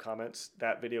 YouTube comments.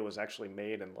 That video was actually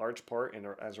made in large part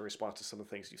as a response to some of the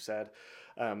things you said.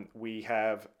 We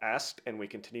have asked, and we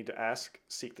continue to ask,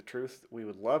 Seek the Truth. We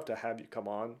would love to have you come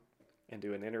on and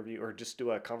do an interview or just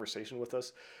do a conversation with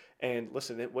us. And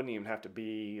listen, it wouldn't even have to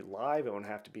be live. It wouldn't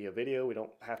have to be a video. We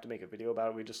don't have to make a video about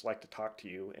it. We just like to talk to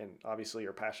you. And obviously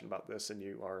you're passionate about this and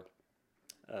you are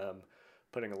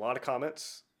putting a lot of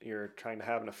comments. You're trying to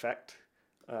have an effect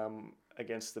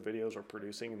against the videos we're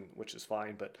producing, which is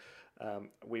fine. But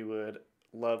we would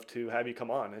love to have you come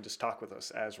on and just talk with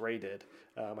us as Ray did.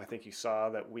 I think you saw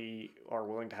that we are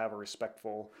willing to have a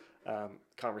respectful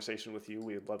conversation with you.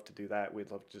 We'd love to do that. We'd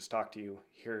love to just talk to you,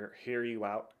 hear you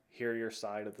out, hear your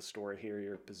side of the story, hear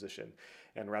your position.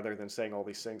 And rather than saying all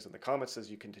these things in the comments as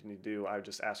you continue to do, I would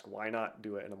just ask, why not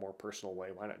do it in a more personal way?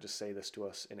 Why not just say this to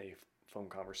us in a phone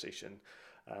conversation?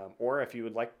 Or if you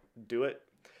would like to do it,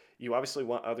 you obviously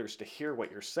want others to hear what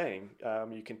you're saying.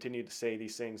 You continue to say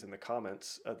these things in the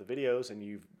comments of the videos, and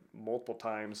you've multiple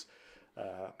times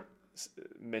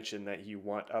mentioned that you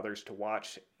want others to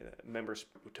watch, members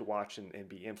to watch and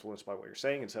be influenced by what you're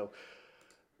saying. And so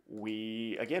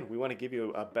we want to give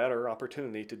you a better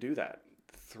opportunity to do that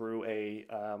through a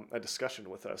discussion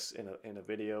with us in a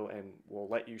video, and we'll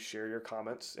let you share your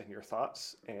comments and your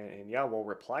thoughts, and we'll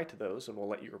reply to those, and we'll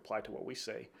let you reply to what we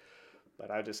say. But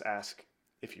I just ask,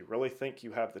 if you really think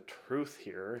you have the truth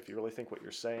here, if you really think what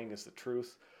you're saying is the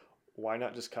truth, why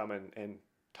not just come and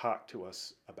talk to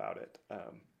us about it?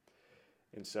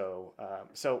 And so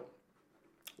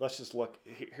let's just look.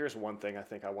 Here's one thing I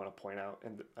think I want to point out.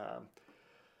 And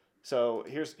so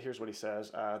here's what he says.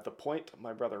 The point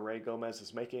my brother Ray Gomez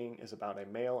is making is about a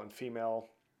male and female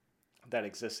that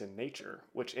exists in nature,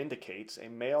 which indicates a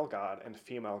male God and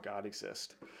female God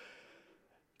exist.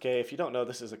 Okay, if you don't know,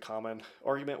 this is a common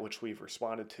argument which we've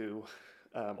responded to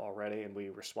already, and we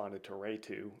responded to Ray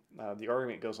too. The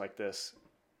argument goes like this.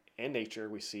 In nature,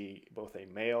 we see both a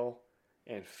male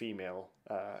and female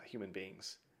human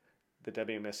beings. The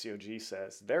WMSCOG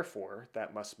says, therefore,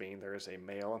 that must mean there is a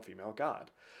male and female God.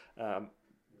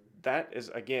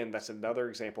 That's another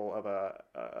example of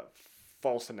a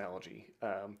false analogy.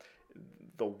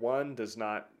 The one does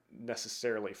not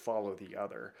necessarily follow the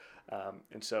other.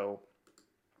 And so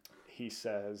he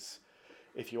says,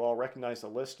 if you all recognize the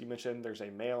list you mentioned, there's a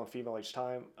male and female each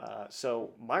time.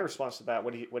 So my response to that,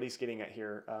 what he's getting at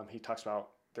here, he talks about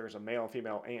there's a male and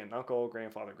female aunt and uncle,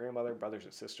 grandfather, grandmother, brothers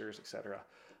and sisters, etc.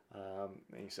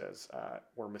 And he says,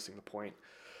 we're missing the point.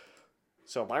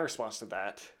 So my response to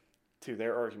that, to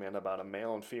their argument about a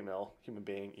male and female human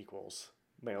being equals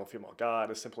male and female God,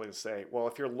 is simply to say, well,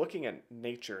 if you're looking at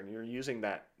nature and you're using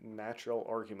that natural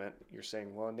argument, you're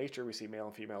saying, well, in nature we see male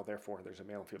and female, therefore there's a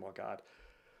male and female God.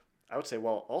 I would say,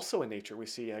 well, also in nature we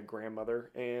see a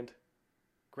grandmother and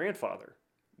grandfather.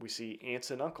 We see aunts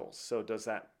and uncles. So does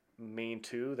that mean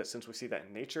too that since we see that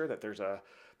in nature, that there's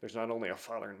not only a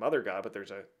father and mother God, but there's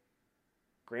a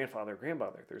grandfather,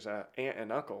 grandmother, there's a aunt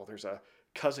and uncle, there's a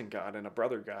cousin God and a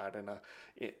brother God, and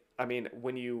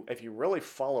if you really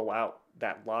follow out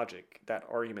that logic, that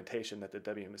argumentation that the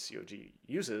WMSCOG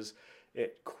uses,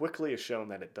 it quickly is shown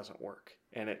that it doesn't work,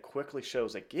 and it quickly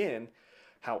shows again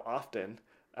how often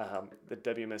the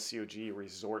WMSCOG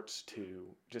resorts to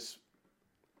just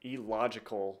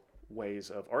illogical ways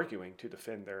of arguing to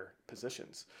defend their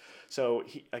positions. So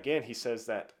he says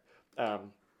that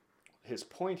his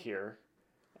point here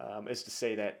is to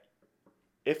say that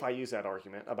if I use that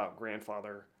argument about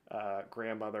grandfather,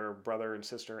 grandmother, brother and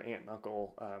sister, aunt and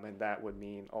uncle, and that would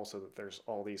mean also that there's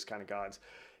all these kind of gods,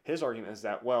 his argument is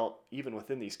that, well, even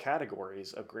within these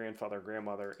categories of grandfather,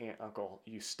 grandmother, aunt, uncle,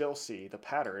 you still see the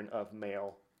pattern of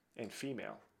male and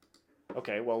female.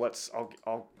 Okay, well,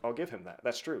 I'll give him that.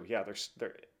 That's true. Yeah,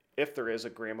 if there is a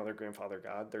grandmother, grandfather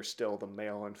God, there's still the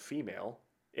male and female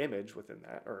image within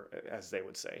that, or as they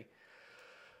would say.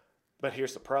 But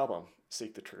here's the problem: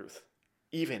 seek the truth.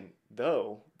 Even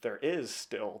though there is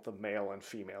still the male and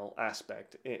female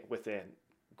aspect within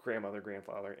grandmother,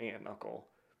 grandfather, aunt, uncle,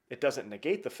 it doesn't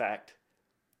negate the fact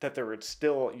that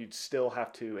you'd still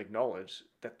have to acknowledge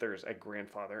that there's a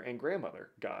grandfather and grandmother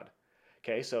God.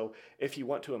 Okay, so if you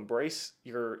want to embrace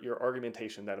your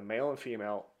argumentation that a male and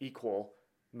female equal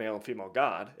male and female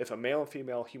God, if a male and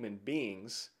female human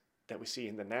beings that we see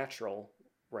in the natural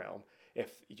realm,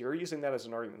 if you're using that as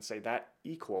an argument, say that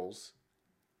equals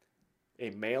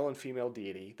a male and female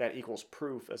deity, that equals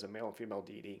proof as a male and female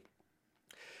deity,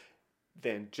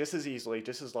 then just as easily,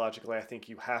 just as logically, I think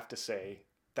you have to say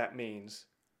that means,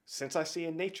 since I see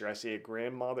in nature, I see a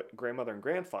grandmother and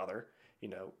grandfather,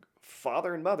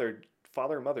 father and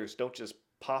mothers don't just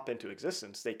pop into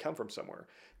existence. They come from somewhere.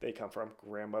 They come from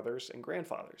grandmothers and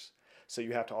grandfathers. So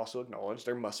you have to also acknowledge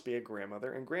there must be a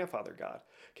grandmother and grandfather God.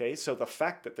 Okay, so the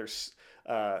fact that there's,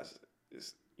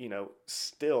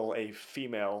 still a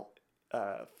female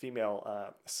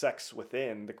sex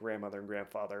within the grandmother and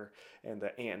grandfather and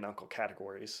the aunt and uncle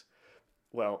categories,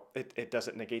 well, it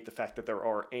doesn't negate the fact that there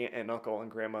are aunt and uncle and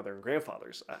grandmother and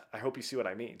grandfathers. I hope you see what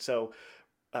I mean. So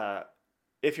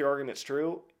if your argument's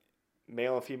true,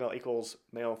 male and female equals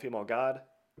male and female God,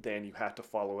 then you have to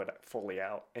follow it fully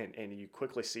out. And you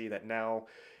quickly see that now,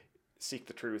 seek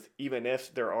the truth. Even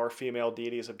if there are female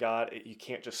deities of God, you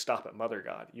can't just stop at mother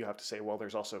God. You have to say, well,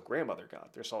 there's also grandmother God.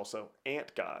 There's also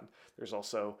aunt God. There's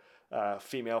also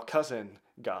female cousin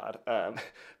God.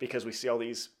 Because we see all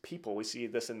these people, we see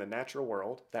this in the natural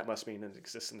world. That must mean it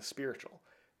exists in the spiritual.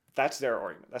 That's their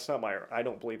argument. That's not I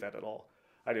don't believe that at all.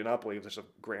 I do not believe there's a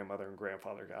grandmother and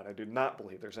grandfather God. I do not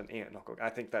believe there's an aunt and uncle God.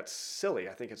 I think that's silly.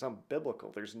 I think it's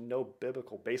unbiblical. There's no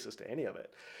biblical basis to any of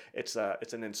it. It's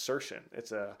an insertion.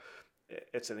 It's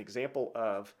an example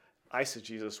of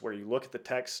eisegesis, where you look at the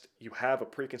text, you have a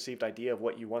preconceived idea of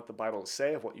what you want the Bible to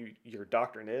say, of what your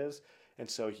doctrine is, and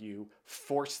so you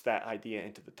force that idea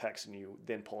into the text and you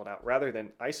then pull it out, rather than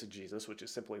eisegesis, which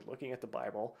is simply looking at the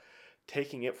Bible,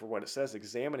 taking it for what it says,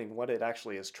 examining what it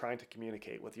actually is trying to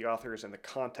communicate, what the authors and the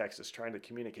context is trying to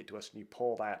communicate to us, and you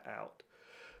pull that out.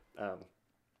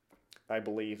 I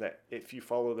believe that if you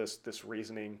follow this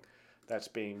reasoning that's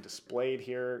being displayed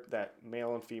here, that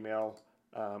male and female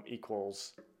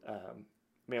equals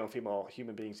male and female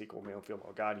human beings equal male and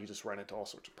female God, you just run into all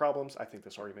sorts of problems. I think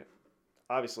this argument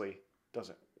obviously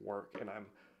doesn't work, and I'm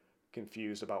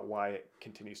confused about why it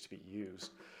continues to be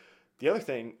used. The other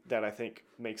thing that I think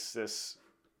makes this,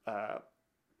 I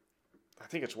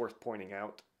think it's worth pointing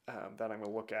out, that I'm going to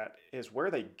look at, is where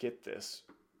they get this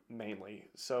mainly.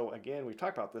 So again, we've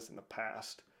talked about this in the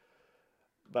past,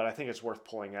 but I think it's worth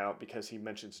pulling out because he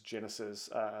mentions Genesis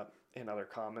in other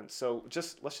comments. So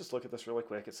let's just look at this really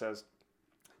quick. It says,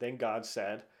 "Then God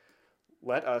said,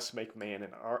 'Let us make man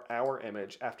in our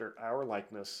image, after our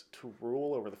likeness, to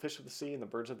rule over the fish of the sea and the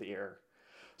birds of the air.'"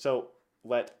 So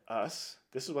let us,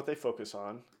 this is what they focus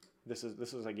on. This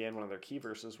is again one of their key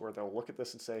verses where they'll look at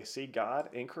this and say, see,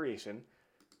 God in creation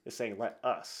is saying, let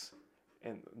us.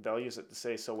 And they'll use it to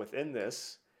say, so within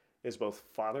this is both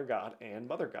Father God and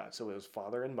Mother God. So it was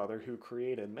Father and Mother who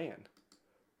created man.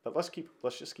 But let's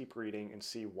just keep reading and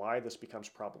see why this becomes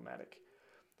problematic.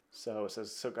 So it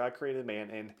says, so God created man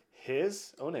in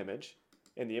his own image.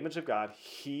 In the image of God,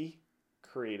 he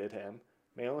created him,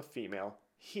 male and female.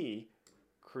 He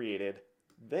created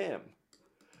them.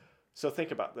 So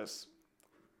think about this.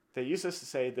 They use this to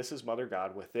say this is Mother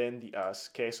God within the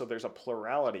us. Okay, so there's a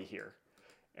plurality here.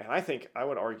 And I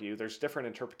would argue there's different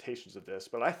interpretations of this,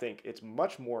 but I think it's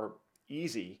much more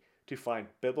easy to find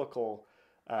biblical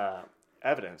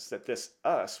evidence that this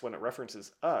us, when it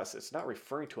references us, it's not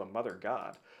referring to a Mother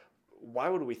God. Why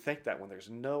would we think that when there's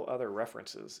no other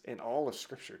references in all of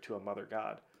Scripture to a Mother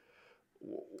God?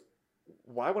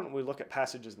 Why wouldn't we look at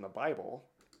passages in the Bible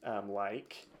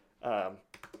like, let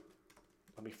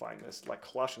me find this, like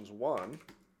Colossians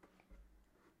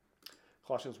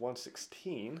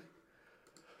 1:16,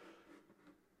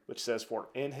 which says, for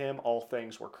in him all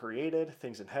things were created,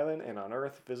 things in heaven and on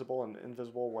earth, visible and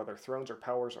invisible, whether thrones or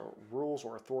powers or rules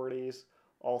or authorities,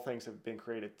 all things have been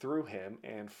created through him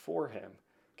and for him.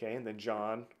 Okay, and then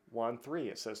John 1:3,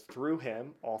 it says, through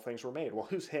him all things were made. Well,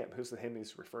 who's him? Who's the him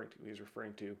he's referring to? He's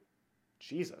referring to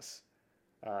Jesus.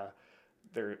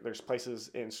 There's places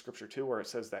in Scripture too where it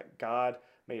says that God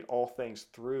made all things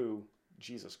through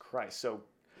Jesus Christ. So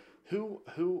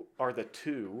Who are the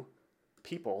two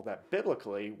people that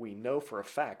biblically we know for a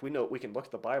fact? We can look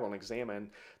at the Bible and examine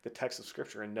the text of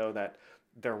Scripture and know that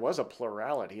there was a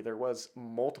plurality, there was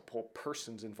multiple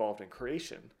persons involved in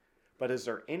creation. But is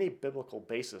there any biblical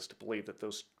basis to believe that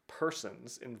those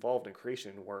persons involved in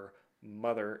creation were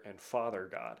Mother and Father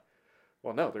God?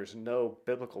 Well, no, there's no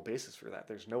biblical basis for that.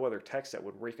 There's no other text that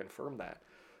would reconfirm that.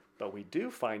 But we do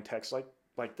find texts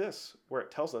like this, where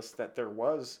it tells us that there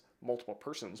was multiple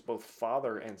persons, both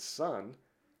Father and Son,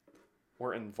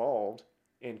 were involved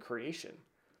in creation.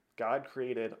 God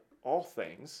created all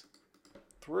things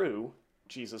through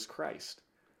Jesus Christ.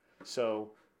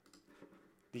 So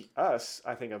the us,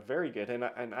 I think, are very good, and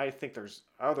I think there's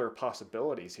other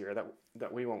possibilities here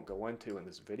that we won't go into in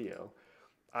this video.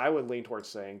 I would lean towards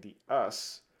saying the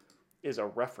us is a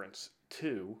reference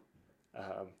to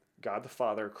God the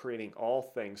Father creating all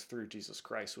things through Jesus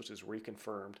Christ, which is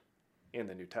reconfirmed in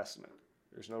the New Testament.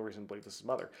 There's no reason to believe this is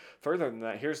Mother. Further than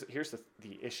that, here's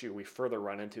the issue we further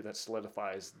run into that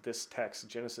solidifies this text.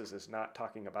 Genesis is not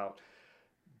talking about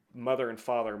Mother and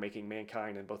Father making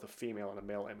mankind in both a female and a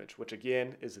male image, which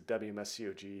again is a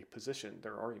WMSCOG position,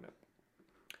 their argument.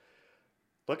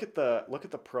 Look at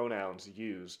the pronouns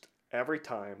used every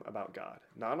time about God.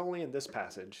 Not only in this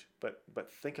passage,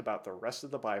 but think about the rest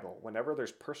of the Bible. Whenever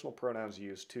there's personal pronouns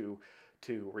used to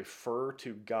refer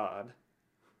to God,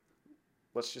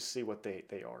 let's just see what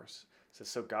they are. It says,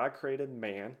 so God created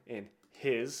man in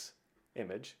his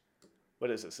image.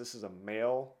 What is this? This is a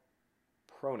male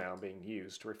pronoun being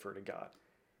used to refer to God.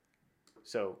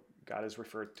 So God is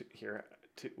referred to here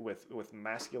with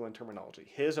masculine terminology,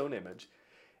 his own image.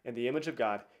 In the image of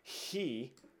God,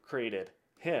 he created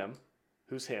him.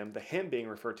 Who's him? The him being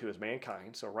referred to as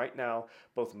mankind. So right now,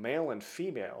 both male and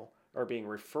female are being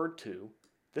referred to.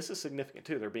 This is significant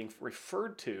too. They're being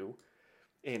referred to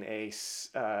in a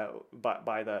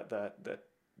by the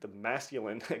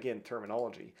masculine, again,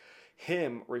 terminology.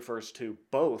 Him refers to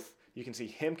both. You can see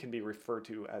him can be referred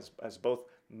to as both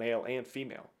male and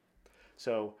female.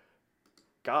 So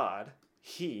God,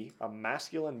 he, a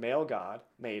masculine male God,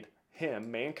 made him,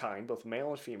 mankind, both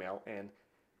male and female, and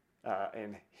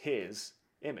in his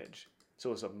image.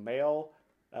 So it's a male,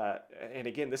 and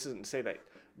again, this isn't to say that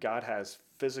God has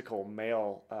physical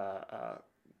male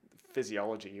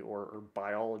physiology or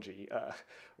biology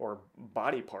or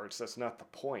body parts. That's not the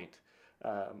point.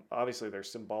 Obviously,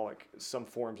 there's some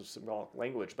forms of symbolic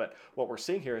language, but what we're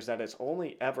seeing here is that it's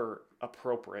only ever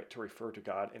appropriate to refer to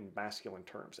God in masculine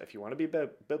terms. If you want to be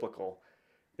biblical,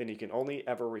 then you can only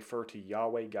ever refer to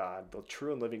Yahweh God, the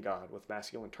true and living God, with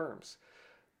masculine terms.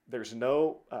 There's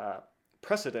no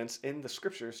precedence in the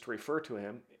scriptures to refer to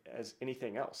him as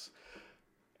anything else.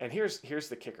 And here's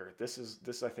the kicker.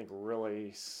 This I think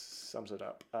really sums it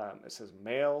up. It says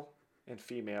male and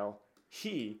female,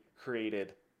 he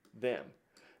created them.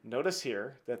 Notice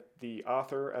here that the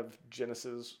author of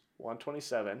Genesis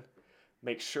 1:27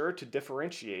 makes sure to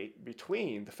differentiate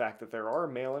between the fact that there are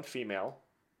male and female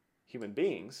human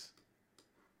beings,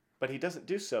 but he doesn't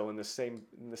do so in the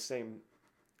same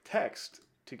text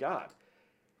to God.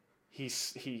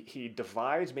 He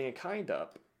divides mankind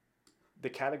up. The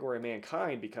category of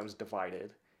mankind becomes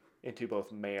divided into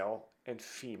both male and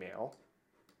female,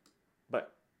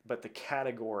 but the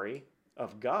category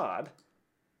of God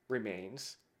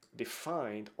remains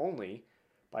defined only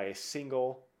by a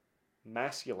single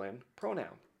masculine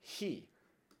pronoun, he.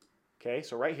 Okay,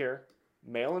 so right here,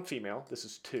 male and female, this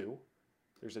is two.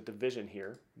 There's a division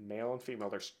here, male and female.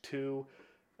 There's two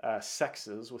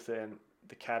sexes within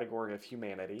the category of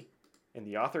humanity, and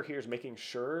the author here is making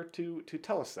sure to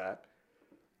tell us that.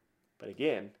 But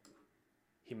again,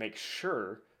 he makes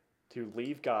sure to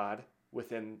leave God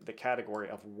within the category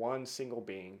of one single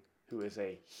being who is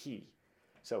a he.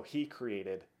 So he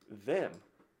created them.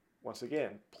 Once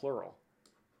again, plural.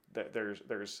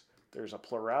 There's a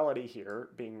plurality here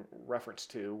being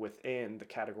referenced to within the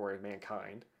category of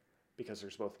mankind because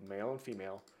there's both male and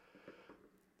female.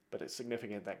 But it's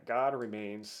significant that God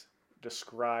remains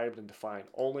described and defined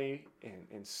only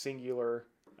in singular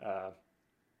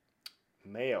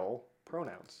male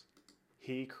pronouns.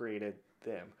 He created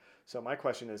them. So my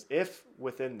question is, if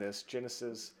within this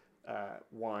Genesis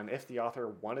 1, if the author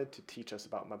wanted to teach us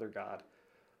about Mother God,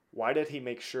 why did he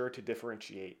make sure to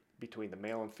differentiate between the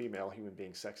male and female human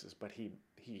being sexes, but he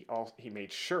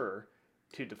made sure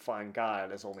to define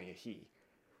God as only a he?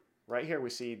 Right here we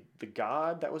see the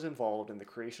God that was involved in the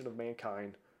creation of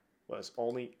mankind was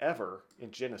only ever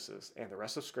in Genesis, and the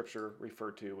rest of Scripture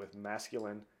referred to with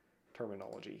masculine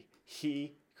terminology.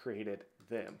 He created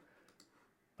them.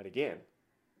 But again,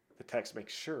 the text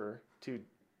makes sure to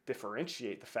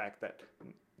differentiate the fact that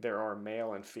there are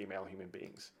male and female human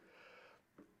beings.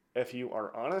 If you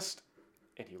are honest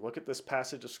and you look at this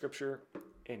passage of scripture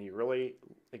and you really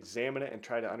examine it and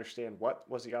try to understand what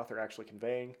was the author actually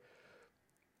conveying,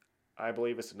 I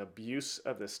believe it's an abuse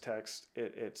of this text.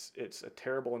 It's a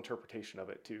terrible interpretation of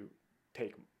it to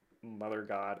take Mother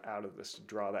God out of this, to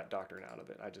draw that doctrine out of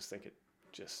it. I just think it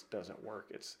just doesn't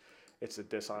work. It's a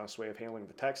dishonest way of handling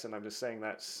the text, and I'm just saying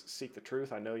that seek the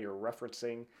truth. I know you're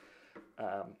referencing,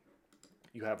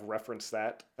 you have referenced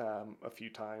that a few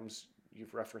times.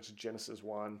 You've referenced Genesis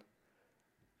 1.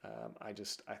 I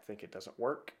think it doesn't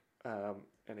work.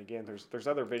 And again, there's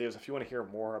other videos. If you want to hear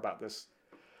more about this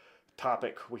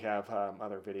topic, we have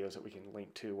other videos that we can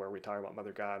link to where we talk about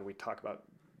Mother God. We talk about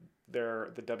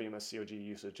the WMSCOG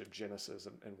usage of Genesis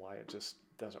and why it just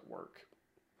doesn't work.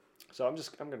 So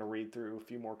I'm going to read through a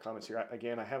few more comments here.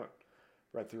 Again, I haven't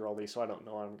read through all these, so I don't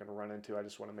know what I'm going to run into. I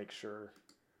just want to make sure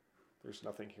there's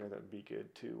nothing here that would be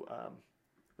good to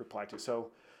reply to. So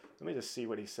let me just see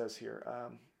what he says here.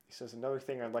 He says, another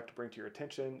thing I'd like to bring to your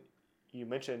attention, you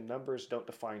mentioned numbers don't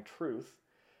define truth.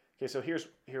 Okay, so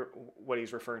here what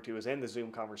he's referring to is in the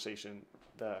Zoom conversation,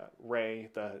 Ray,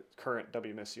 the current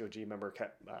WMSCOG member,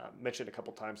 mentioned a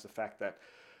couple times the fact that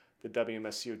the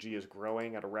WMSCOG is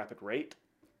growing at a rapid rate,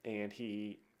 and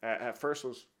he at first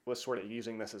was sort of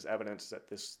using this as evidence that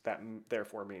that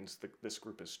therefore means this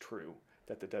group is true,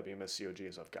 that the WMSCOG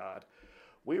is of God.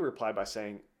 We replied by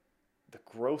saying the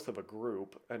growth of a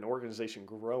group, an organization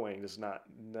growing, does not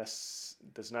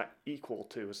equal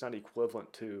to, it's not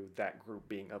equivalent to that group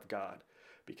being of God.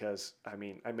 Because, I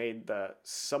mean, I made the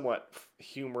somewhat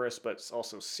humorous but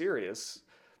also serious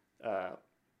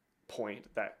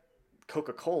point that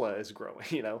Coca-Cola is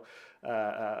growing,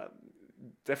 a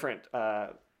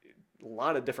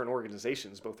lot of different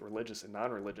organizations, both religious and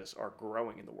non-religious, are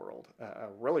growing in the world. A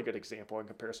really good example in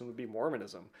comparison would be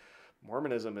Mormonism.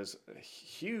 Mormonism is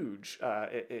huge.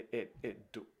 The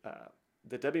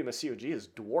WMSCOG is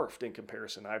dwarfed in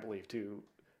comparison, I believe, to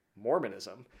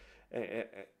Mormonism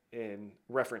in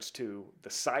reference to the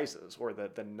sizes or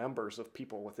the numbers of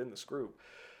people within this group.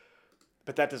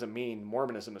 But that doesn't mean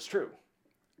Mormonism is true.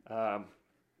 And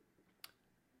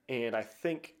I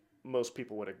think most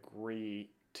people would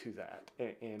agree to that.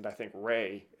 And I think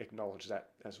Ray acknowledged that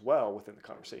as well within the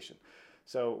conversation.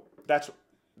 So that's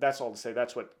all to say.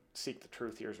 That's what Seek the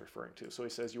Truth here is referring to. So he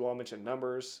says, you all mentioned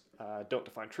numbers, don't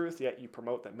define truth, yet you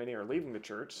promote that many are leaving the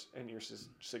church, and you're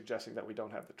suggesting that we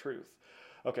don't have the truth.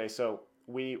 Okay, so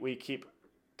we keep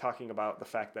talking about the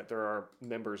fact that there are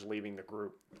members leaving the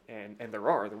group, and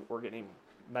we're getting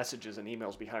messages and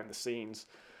emails behind the scenes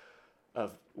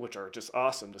of which are just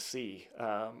awesome to see,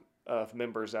 of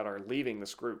members that are leaving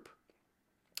this group,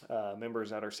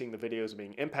 members that are seeing the videos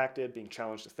being impacted, being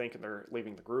challenged to think, and they're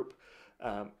leaving the group.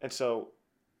 And so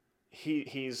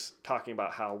he's talking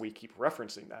about how we keep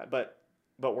referencing that, but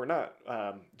we're not,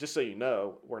 just so you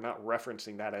know, we're not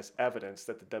referencing that as evidence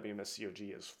that the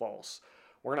WMSCOG is false.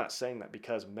 We're not saying that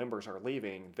because members are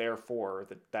leaving, therefore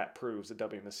that proves the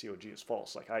WMSCOG is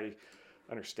false. Like, I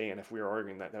understand if we were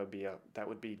arguing that that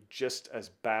would be just as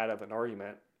bad of an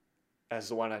argument as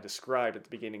the one I described at the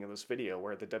beginning of this video,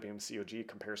 where the WMSCOG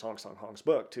compares Hong Song Hong's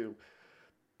book to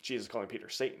Jesus calling Peter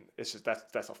Satan. It's just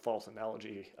that's a false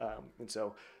analogy, and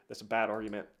so that's a bad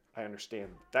argument. I understand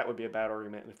that would be a bad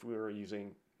argument if we were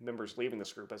using members leaving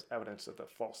this group as evidence of the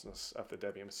falseness of the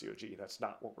WMSCOG. That's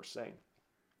not what we're saying.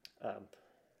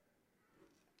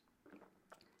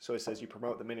 So he says, you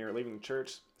promote that many are leaving the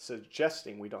church,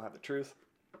 suggesting we don't have the truth,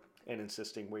 and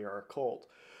insisting we are a cult.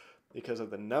 Because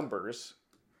of the numbers,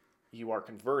 you are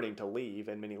converting to leave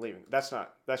and many leaving. That's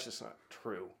just not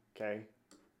true, okay?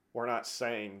 We're not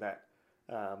saying that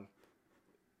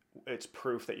it's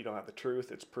proof that you don't have the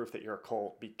truth. It's proof that you're a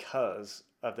cult because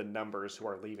of the numbers who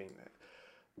are leaving.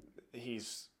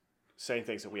 He's saying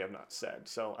things that we have not said.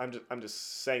 So I'm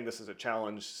just saying this as a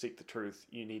challenge. Seek the truth.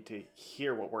 You need to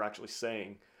hear what we're actually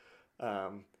saying,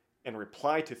 and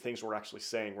reply to things we're actually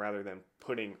saying, rather than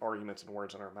putting arguments and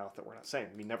words in our mouth that we're not saying.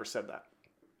 We never said that.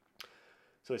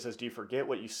 So he says, do you forget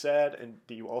what you said, and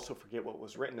do you also forget what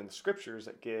was written in the scriptures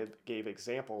that gave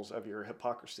examples of your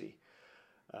hypocrisy?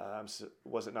 So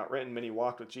was it not written, many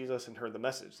walked with Jesus and heard the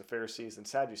message? The Pharisees and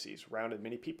Sadducees rounded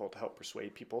many people to help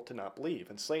persuade people to not believe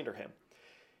and slander him.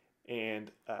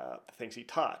 And the things he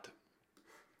taught,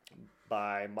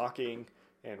 by mocking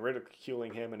and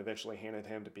ridiculing him, and eventually handed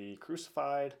him to be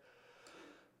crucified.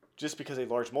 Just because a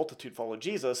large multitude followed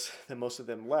Jesus, then most of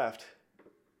them left,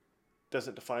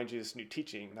 doesn't define Jesus' new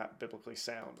teaching not biblically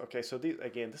sound. Okay, so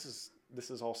this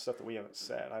is all stuff that we haven't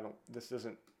said. This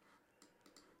isn't,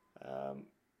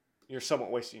 you're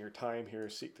somewhat wasting your time here.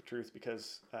 Seek the truth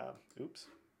because, oops,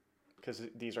 because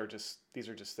these are just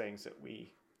things that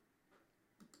we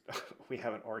we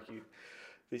haven't argued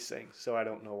these things. So I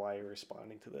don't know why you're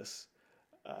responding to this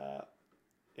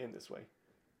in this way.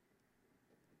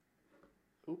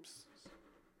 Oops.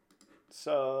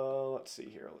 So let's see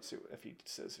here. Let's see if he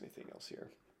says anything else here.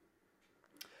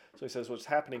 So he says, what's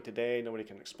happening today, nobody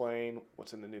can explain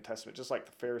what's in the New Testament, just like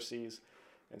the Pharisees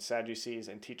and Sadducees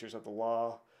and teachers of the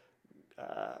law,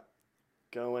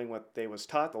 going what they was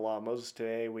taught, the law of Moses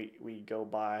today, we go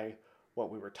by what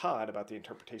we were taught about the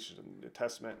interpretations of the New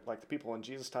Testament. Like the people in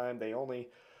Jesus' time, they only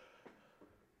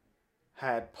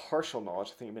had partial knowledge.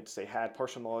 I think he meant to say had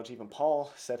partial knowledge. Even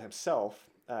Paul said himself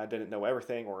didn't know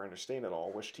everything or understand it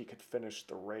all, wished he could finish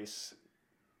the race.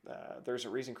 There's a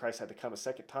reason Christ had to come a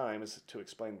second time, is to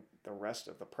explain the rest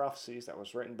of the prophecies that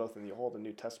was written both in the Old and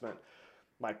New Testament.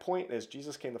 My point is,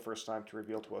 Jesus came the first time to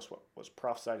reveal to us what was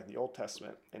prophesied in the Old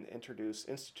Testament and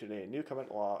instituted a new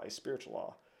covenant law, a spiritual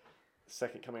law. The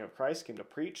second coming of Christ came to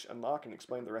preach, unlock, and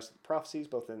explain the rest of the prophecies,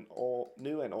 both in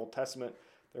New and Old Testament.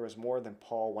 There was more than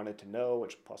Paul wanted to know,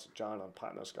 which Apostle John on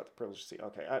Patmos got the privilege to see.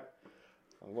 Okay, I'm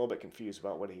a little bit confused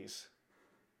about what he's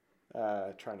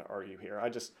trying to argue here.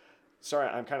 Sorry,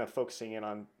 I'm kind of focusing in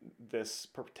on this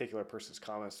particular person's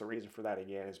comments. The reason for that,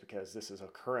 again, is because this is a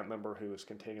current member who is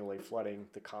continually flooding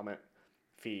the comment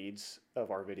feeds of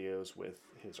our videos with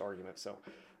his arguments. So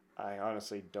I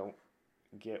honestly don't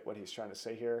get what he's trying to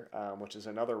say here, which is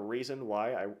another reason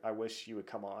why I wish you would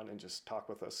come on and just talk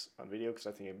with us on video, because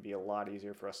I think it'd be a lot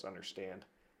easier for us to understand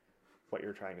what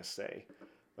you're trying to say.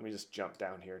 Let me just jump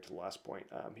down here to the last point.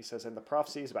 He says, in the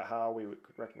prophecies about how we would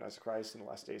recognize Christ in the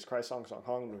last days, Christ Song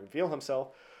Hong would reveal himself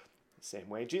the same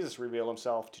way Jesus revealed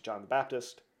himself to John the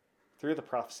Baptist through the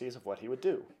prophecies of what he would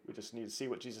do. We just need to see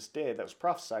what Jesus did that was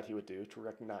prophesied he would do to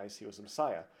recognize he was the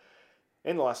Messiah.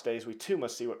 In the last days, we too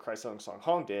must see what Christ Song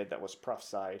Hong did that was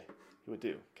prophesied he would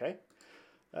do. Okay?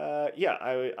 Yeah,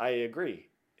 I agree.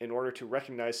 In order to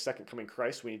recognize second coming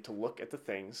Christ, we need to look at the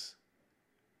things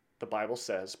the Bible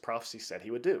says, prophecy said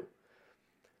he would do.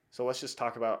 So let's just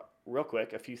talk about, real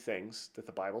quick, a few things that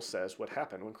the Bible says would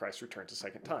happen when Christ returns a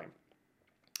second time.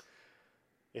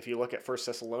 If you look at 1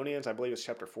 Thessalonians, I believe it's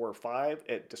chapter 4 or 5,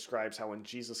 it describes how when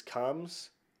Jesus comes,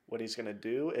 what he's going to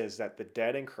do is that the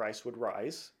dead in Christ would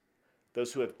rise.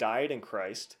 Those who have died in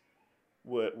Christ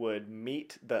would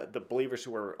meet, the believers who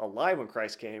were alive when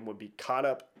Christ came would be caught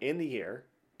up in the air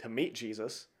to meet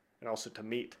Jesus, and also to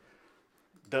meet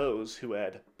those who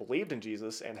had believed in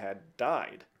Jesus and had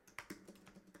died.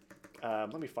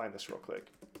 Let me find this real quick.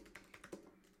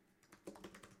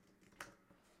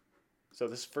 So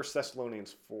this is 1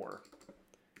 Thessalonians 4.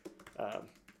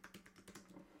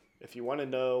 If you want to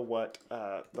know what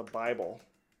the Bible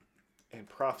and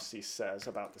prophecy says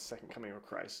about the second coming of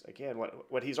Christ, again,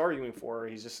 what he's arguing for,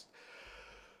 he's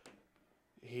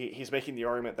making the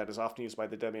argument that is often used by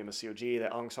the WMSCOG,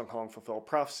 that Ong Song Hong fulfilled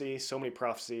prophecy. So many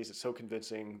prophecies, it's so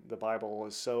convincing. The Bible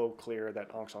is so clear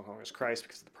that Ong Song Hong is Christ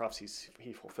because of the prophecies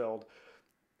he fulfilled.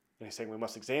 And he's saying we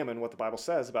must examine what the Bible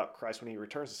says about Christ when he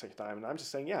returns the second time. And I'm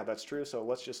just saying, yeah, that's true. So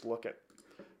let's just look at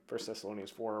 1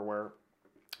 Thessalonians 4, where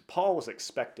Paul was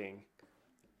expecting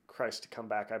Christ to come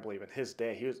back, I believe, in his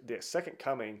day. The second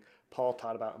coming Paul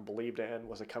taught about and believed in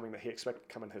was a coming that he expected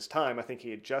to come in his time. I think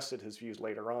he adjusted his views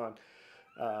later on.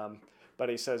 But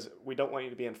he says, we don't want you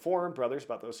to be informed, brothers,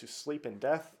 about those who sleep in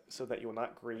death, so that you will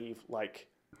not grieve like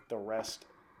the rest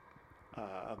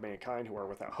of mankind who are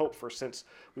without hope. For since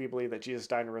we believe that Jesus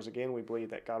died and rose again, we believe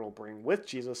that God will bring with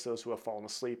Jesus those who have fallen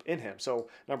asleep in him. So,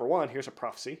 number one, here's a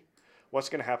prophecy. What's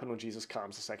going to happen when Jesus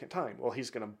comes the second time? Well, he's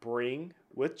going to bring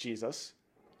with Jesus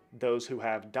those who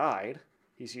have died.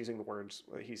 He's using the words,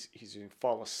 he's using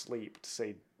fall asleep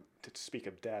to speak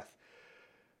of death.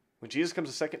 When Jesus comes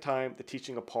the second time, the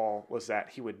teaching of Paul was that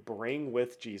he would bring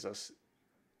with Jesus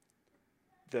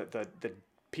the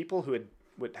people who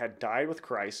had died with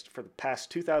Christ for the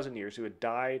past 2,000 years, who had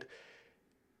died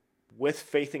with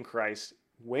faith in Christ.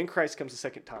 When Christ comes the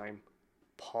second time,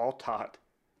 Paul taught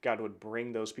God would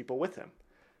bring those people with him.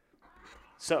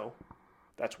 So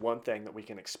that's one thing that we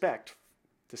can expect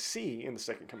to see in the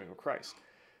second coming of Christ.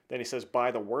 Then he says,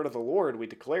 by the word of the Lord we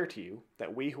declare to you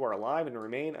that we who are alive and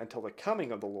remain until the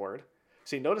coming of the Lord.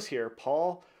 See, notice here,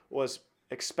 Paul was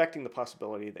expecting the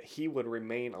possibility that he would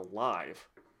remain alive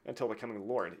until the coming of the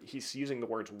Lord. He's using the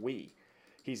words we.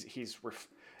 He's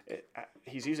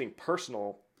using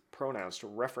personal pronouns to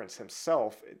reference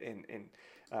himself, and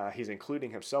he's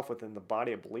including himself within the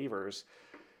body of believers,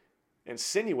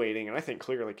 insinuating, and I think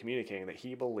clearly communicating, that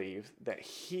he believed that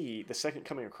the second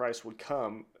coming of Christ would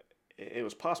come. It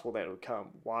was possible that it would come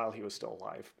while he was still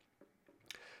alive.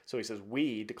 So he says,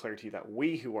 we declare to you that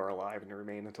we who are alive and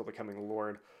remain until the coming of the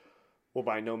Lord will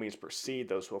by no means precede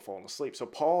those who have fallen asleep. So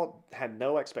Paul had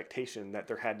no expectation that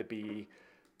there had to be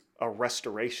a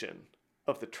restoration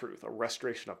of the truth, a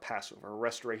restoration of Passover, a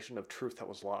restoration of truth that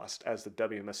was lost, as the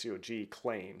WMSCOG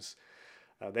claims.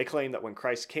 They claim that when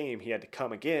Christ came, he had to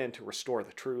come again to restore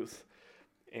the truth,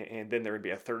 and then there would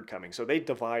be a third coming. So they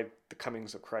divide the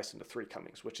comings of Christ into three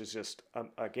comings, which is just,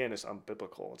 again, is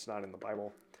unbiblical. It's not in the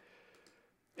Bible.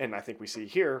 And I think we see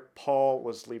here, Paul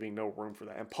was leaving no room for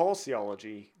that. And Paul's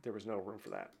theology, there was no room for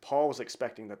that. Paul was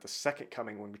expecting that the second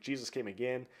coming, when Jesus came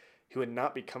again, he would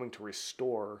not be coming to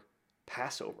restore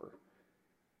Passover.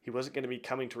 He wasn't going to be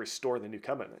coming to restore the new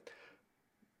covenant.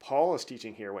 Paul is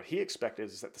teaching here what he expected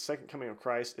is that the second coming of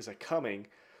Christ is a coming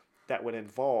that would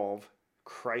involve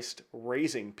Christ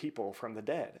raising people from the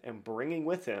dead and bringing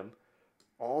with him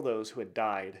all those who had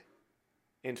died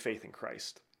in faith in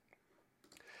Christ.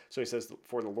 So he says,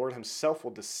 for the Lord himself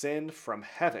will descend from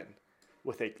heaven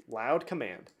with a loud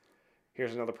command.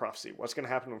 Here's another prophecy. What's going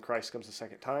to happen when Christ comes the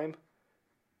second time?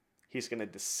 He's going to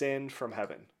descend from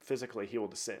heaven. Physically, he will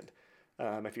descend.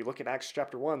 If you look at Acts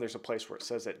chapter 1, there's a place where it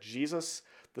says that Jesus,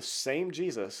 the same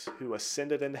Jesus who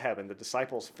ascended into heaven, the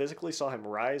disciples physically saw him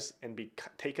rise and be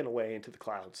taken away into the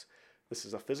clouds. This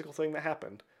is a physical thing that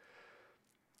happened,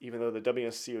 even though the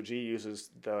WSCOG uses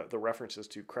the references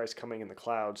to Christ coming in the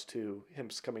clouds to him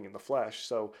coming in the flesh.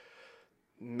 So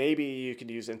maybe you could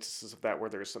use instances of that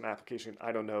where there's some application.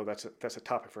 I don't know. That's a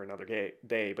topic for another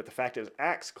day. But the fact is,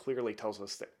 Acts clearly tells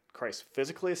us that Christ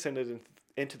physically ascended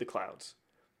into the clouds.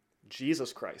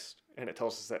 Jesus Christ. And it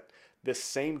tells us that this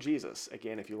same Jesus,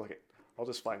 again, if you look at, I'll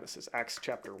just find this, is Acts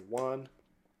chapter 1.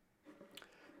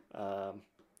 Find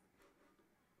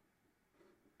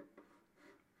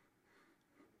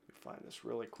this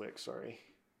really quick, sorry.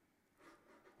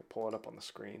 I'll pull it up on the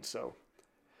screen. So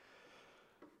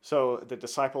the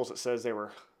disciples, it says they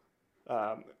were,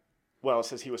 it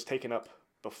says he was taken up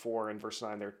before, in verse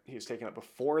 9, he was taken up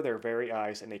before their very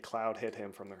eyes, and a cloud hid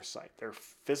him from their sight. Their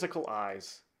physical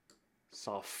eyes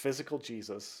saw physical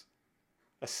Jesus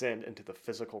ascend into the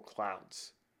physical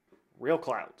clouds. Real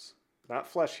clouds, not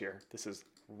flesh here. This is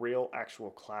real,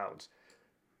 actual clouds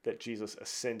that Jesus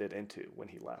ascended into when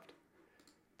he left.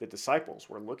 The disciples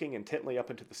were looking intently up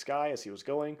into the sky as he was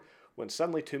going, when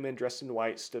suddenly two men dressed in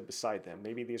white stood beside them.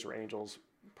 Maybe these were angels,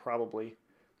 probably.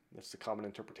 That's the common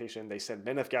interpretation. They said,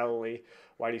 "Men of Galilee,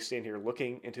 why do you stand here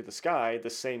looking into the sky?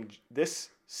 This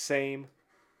same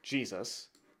Jesus,"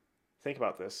 think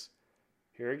about this.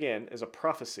 Here again is a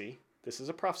prophecy. This is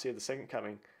a prophecy of the second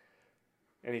coming.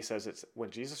 And he says it's when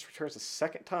Jesus returns the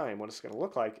second time, what it's going to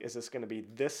look like is it's going to be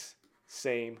this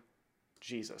same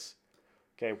Jesus.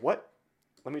 Okay,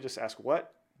 let me just ask,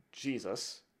 what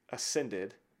Jesus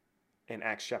ascended in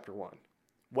Acts chapter 1?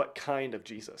 What kind of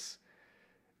Jesus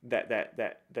that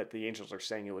the angels are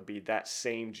saying it would be that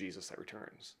same Jesus that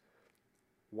returns?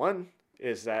 One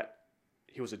is that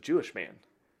he was a Jewish man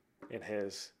in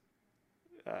his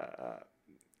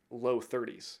low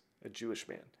 30s, a Jewish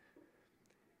man.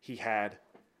 He had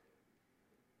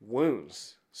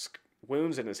wounds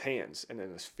in his hands and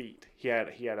in his feet. He had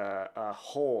a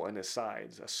hole in his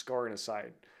sides, a scar in his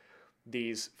side.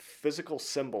 These physical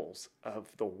symbols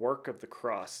of the work of the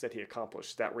cross that he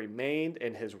accomplished that remained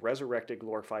in his resurrected,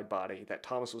 glorified body that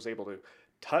Thomas was able to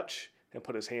touch and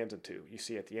put his hands into. You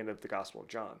see at the end of the Gospel of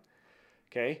John.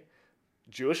 Okay?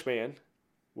 Jewish man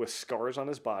with scars on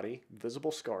his body,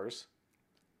 visible scars,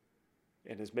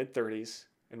 in his mid-30s.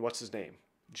 And what's his name?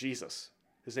 Jesus.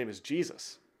 His name is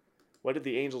Jesus. What did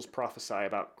the angels prophesy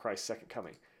about Christ's second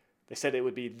coming? They said it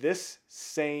would be this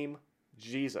same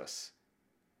Jesus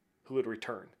who would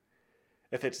return.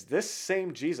 If it's this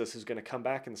same Jesus who's going to come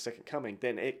back in the second coming,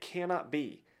 then it cannot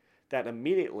be that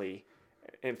immediately,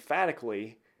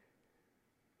 emphatically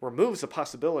removes the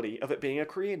possibility of it being a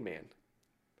Korean man.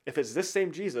 If it's this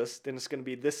same Jesus, then it's going to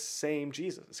be this same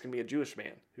Jesus. It's going to be a Jewish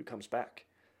man who comes back.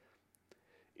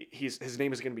 His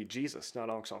name is going to be Jesus, not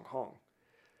Ong Song Hong.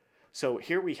 So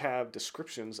here we have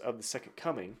descriptions of the second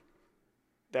coming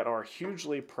that are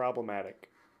hugely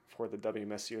problematic for the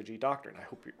WMSCOG doctrine.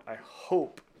 I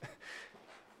hope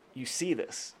you see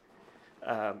this.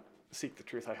 Seek the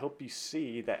truth. I hope you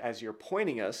see that as you're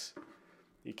pointing us,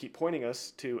 you keep pointing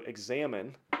us to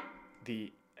examine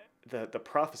the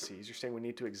prophecies. You're saying we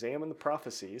need to examine the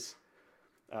prophecies.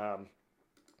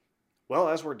 Well,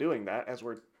 as we're doing that, as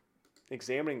we're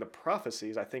examining the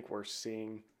prophecies, I think we're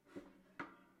seeing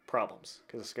problems,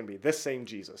 because it's going to be this same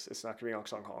Jesus. It's not going to be Ong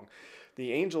Song Hong.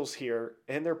 The angels here,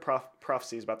 in their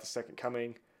prophecies about the second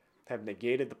coming, have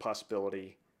negated the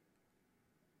possibility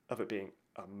of it being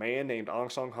a man named Ong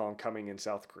Song Hong coming in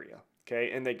South Korea.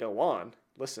 Okay, and they go on.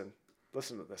 Listen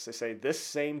to this. They say this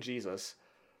same Jesus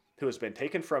who has been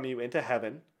taken from you into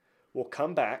heaven, will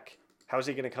come back. How is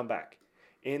he going to come back?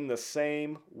 In the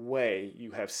same way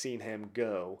you have seen him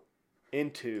go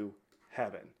into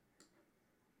heaven.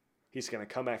 He's going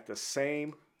to come back the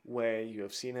same way you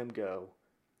have seen him go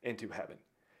into heaven.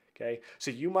 Okay, so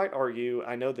you might argue,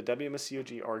 I know the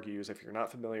WMSCOG argues, if you're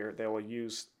not familiar, they will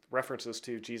use references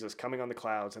to Jesus coming on the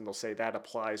clouds, and they'll say that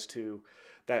applies to,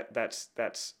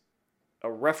 that's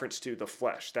a reference to the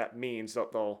flesh. That means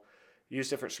that they'll use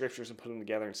different scriptures and put them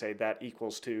together and say that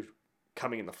equals to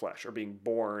coming in the flesh or being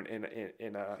born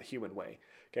in a human way.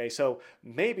 Okay, so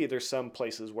maybe there's some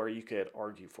places where you could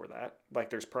argue for that. Like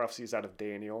there's prophecies out of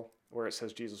Daniel where it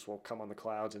says Jesus will come on the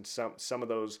clouds, and some of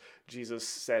those Jesus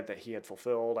said that he had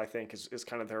fulfilled, I think, is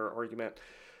kind of their argument.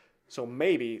 So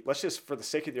maybe, let's just, for the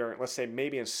sake of the argument, let's say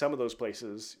maybe in some of those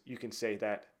places you can say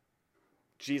that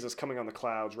Jesus coming on the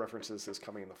clouds references his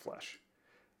coming in the flesh.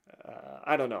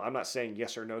 I don't know. I'm not saying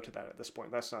yes or no to that at this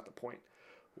point. That's not the point.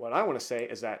 What I want to say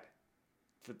is that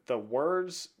the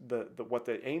words, what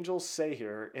the angels say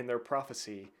here in their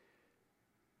prophecy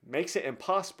makes it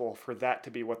impossible for that to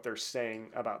be what they're saying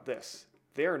about this.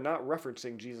 They're not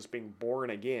referencing Jesus being born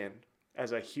again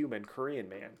as a human Korean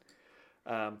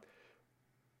man.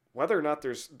 Whether or not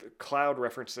there's cloud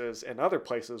references and other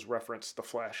places reference the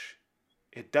flesh,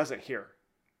 it doesn't here.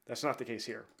 That's not the case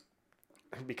here.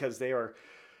 Because they are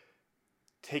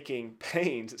taking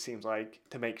pains, it seems like,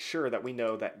 to make sure that we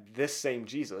know that this same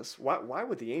Jesus, why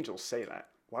would the angels say that?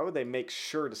 Why would they make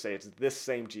sure to say it's this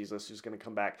same Jesus who's going to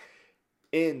come back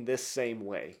in this same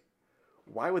way?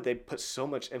 Why would they put so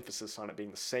much emphasis on it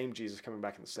being the same Jesus coming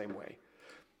back in the same way?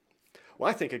 Well,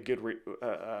 I think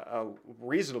a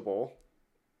reasonable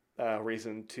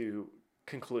reason to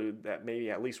conclude that maybe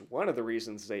at least one of the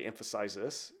reasons they emphasize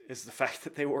this is the fact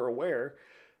that they were aware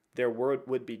there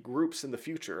would be groups in the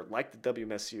future, like the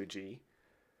WMSCOG,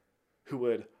 who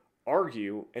would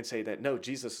argue and say that, no,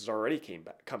 Jesus has already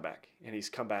come back, and he's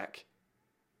come back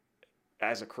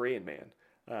as a Korean man.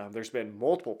 There's been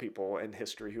multiple people in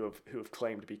history who have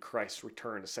claimed to be Christ's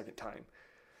return a second time.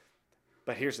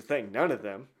 But here's the thing, none of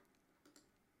them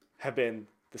have been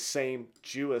the same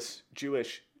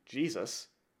Jewish Jesus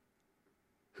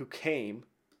who came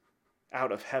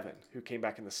out of heaven, who came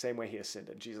back in the same way he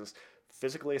ascended. Jesus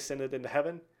physically ascended into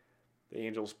heaven. The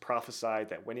angels prophesied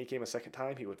that when he came a second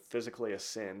time, he would physically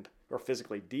ascend or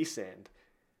physically descend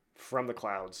from the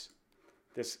clouds.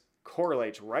 This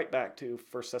correlates right back to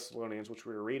 1 Thessalonians, which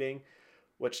we were reading,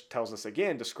 which tells us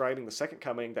again, describing the second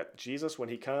coming, that Jesus, when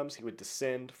he comes, he would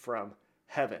descend from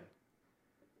heaven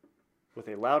with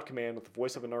a loud command, with the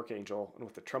voice of an archangel, and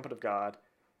with the trumpet of God.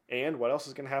 And what else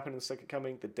is going to happen in the second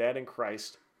coming? The dead in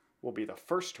Christ will be the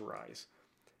first to rise.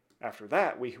 After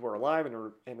that, we who are alive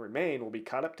and remain will be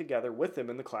caught up together with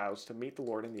them in the clouds to meet the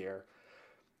Lord in the air.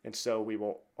 And so we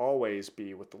will always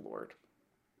be with the Lord.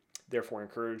 Therefore,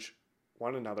 encourage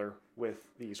one another with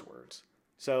these words.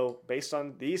 So based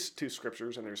on these two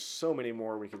scriptures, and there's so many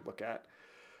more we could look at,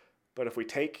 but if we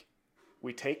take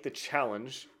the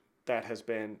challenge that has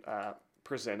been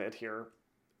presented here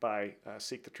by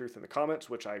Seek the Truth in the comments,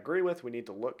 which I agree with, we need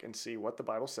to look and see what the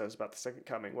Bible says about the second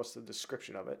coming. What's the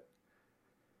description of it?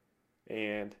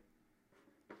 And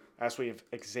as we have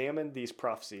examined these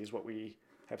prophecies, what we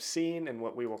have seen and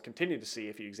what we will continue to see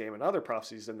if you examine other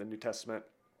prophecies in the New Testament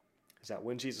is that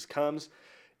when Jesus comes,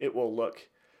 it will look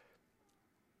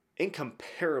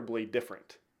incomparably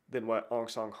different than what Ong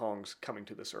Song Hong's coming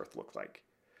to this earth looked like.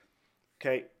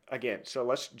 Okay, again, so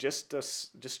let's just to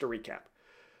recap.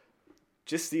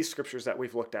 Just these scriptures that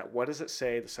we've looked at, what does it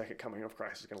say the second coming of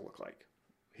Christ is going to look like?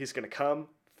 He's going to come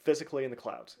physically in the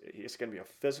clouds. It's going to be a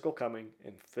physical coming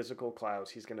in physical clouds.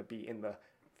 He's going to be in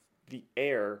the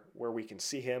air where we can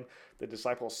see him. The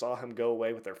disciples saw him go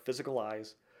away with their physical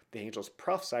eyes. The angels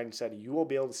prophesied and said, you will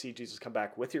be able to see Jesus come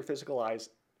back with your physical eyes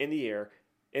in the air,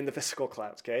 in the physical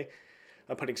clouds, okay?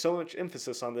 I'm putting so much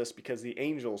emphasis on this because the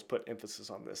angels put emphasis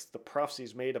on this. The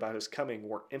prophecies made about his coming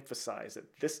were emphasized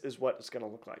that this is what it's going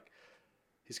to look like.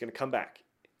 He's going to come back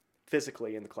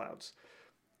physically in the clouds.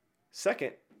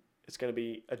 Second, it's going to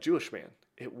be a Jewish man.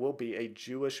 It will be a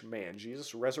Jewish man.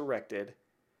 Jesus resurrected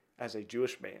as a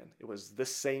Jewish man. It was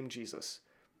this same Jesus.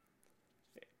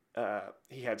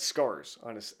 He had scars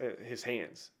on his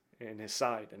hands and his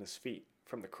side and his feet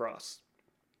from the cross.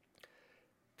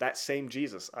 That same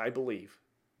Jesus, I believe,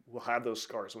 will have those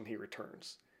scars when he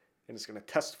returns. And it's going to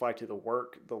testify to the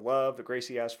work, the love, the grace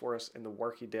he has for us, and the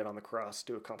work he did on the cross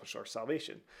to accomplish our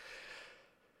salvation.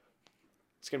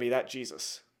 It's going to be that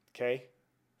Jesus, okay?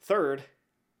 Third,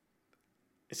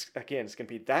 it's going to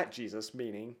be that Jesus,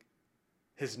 meaning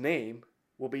his name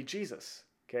will be Jesus,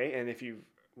 okay? And if you've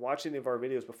watched any of our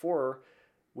videos before,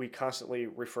 we constantly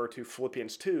refer to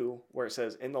Philippians 2, where it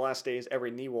says, in the last days,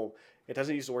 every knee will, it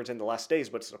doesn't use the words in the last days,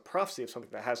 but it's a prophecy of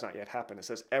something that has not yet happened. It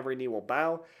says, every knee will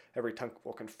bow, every tongue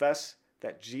will confess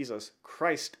that Jesus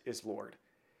Christ is Lord.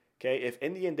 Okay, if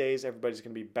in the end days everybody's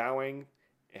going to be bowing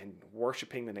and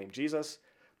worshiping the name Jesus,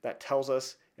 that tells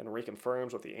us and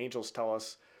reconfirms what the angels tell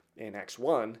us in Acts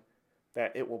 1,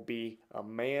 that it will be a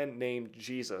man named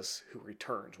Jesus who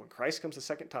returns. When Christ comes the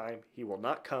second time, he will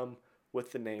not come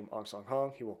with the name Ong Song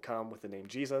Hong. He will come with the name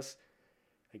Jesus.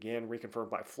 Again, reconfirmed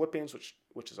by Philippians,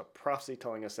 which is a prophecy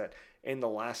telling us that in the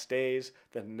last days,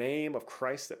 the name of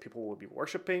Christ that people will be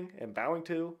worshiping and bowing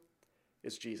to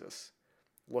is Jesus.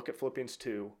 Look at Philippians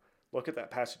 2. Look at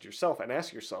that passage yourself and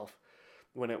ask yourself,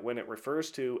 when it refers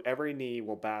to every knee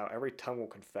will bow, every tongue will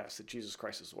confess that Jesus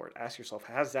Christ is Lord, ask yourself,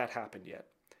 has that happened yet?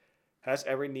 Has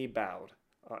every knee bowed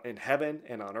in heaven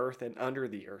and on earth and under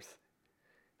the earth?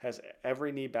 Has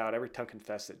every knee bowed, every tongue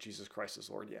confessed that Jesus Christ is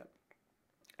Lord yet?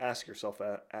 Ask yourself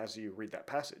that as you read that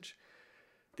passage.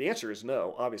 The answer is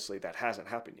no. Obviously, that hasn't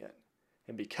happened yet.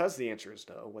 And because the answer is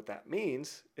no, what that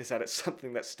means is that it's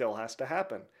something that still has to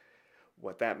happen.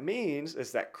 What that means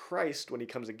is that Christ, when he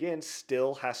comes again,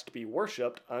 still has to be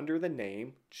worshiped under the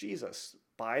name Jesus,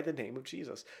 by the name of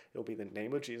Jesus. It will be the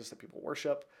name of Jesus that people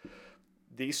worship.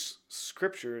 These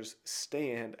scriptures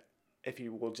stand, if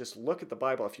you will just look at the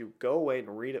Bible, if you go away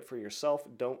and read it for yourself,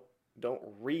 don't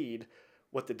read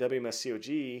what the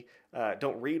WMSCOG,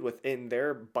 don't read within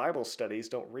their Bible studies,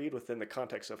 don't read within the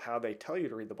context of how they tell you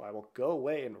to read the Bible. Go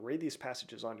away and read these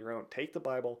passages on your own. Take the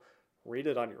Bible, read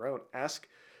it on your own. Ask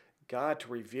God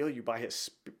to reveal to you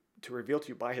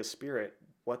by His Spirit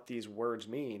what these words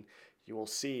mean. You will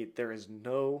see there is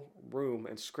no room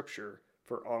in Scripture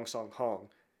for Ong Song Hong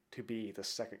to be the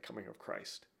second coming of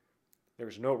Christ.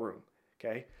 There's no room.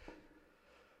 Okay,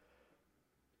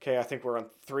 I think we're on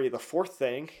 3. The fourth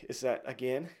thing is that,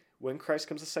 again, when Christ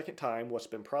comes the second time, what's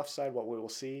been prophesied, what we will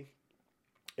see,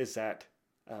 is that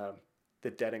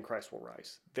the dead in Christ will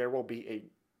rise. There will be a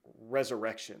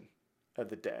resurrection of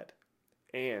the dead.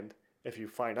 And if you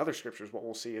find other scriptures, what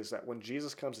we'll see is that when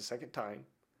Jesus comes the second time,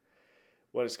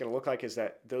 what it's going to look like is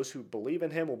that those who believe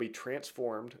in him will be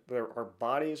transformed. Our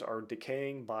bodies are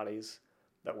decaying bodies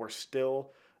that we're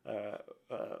still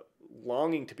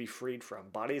longing to be freed from.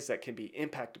 Bodies that can be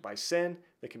impacted by sin,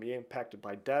 that can be impacted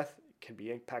by death, can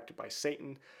be impacted by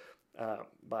Satan,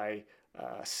 by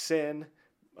sin,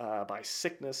 by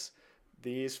sickness.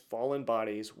 These fallen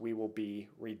bodies we will be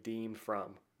redeemed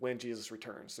from when Jesus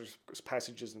returns. There's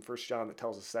passages in 1 John that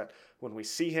tells us that when we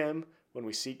see him, when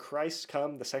we see Christ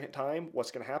come the second time,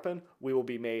 what's going to happen? We will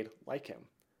be made like him.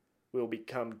 We will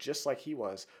become just like he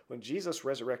was. When Jesus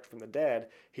resurrected from the dead,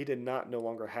 he did not no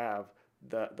longer have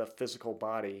the physical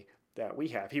body that we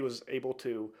have. He was able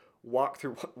to walk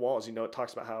through walls. You know, it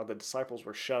talks about how the disciples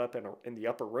were shut up in the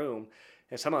upper room,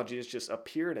 and somehow Jesus just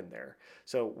appeared in there.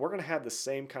 So we're going to have the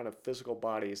same kind of physical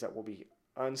bodies that will be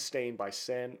unstained by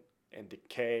sin and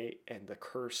decay and the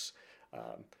curse.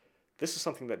 This is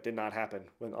something that did not happen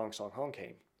when Ong Song Hong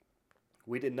came.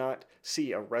 We did not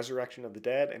see a resurrection of the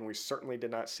dead, and we certainly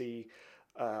did not see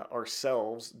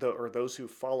ourselves, or those who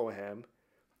follow him,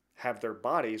 have their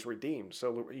bodies redeemed.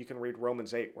 So you can read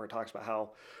Romans 8, where it talks about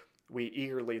how we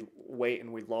eagerly wait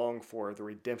and we long for the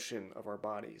redemption of our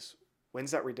bodies. When's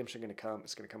that redemption going to come?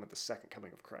 It's going to come at the second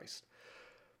coming of Christ.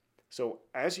 So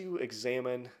as you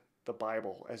examine the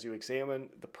Bible, as you examine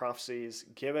the prophecies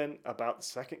given about the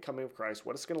second coming of Christ,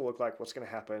 what it's going to look like, what's going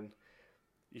to happen,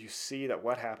 you see that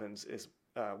what happens is,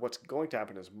 what's going to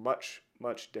happen is much,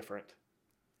 much different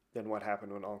than what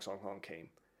happened when Ong Song Hong came.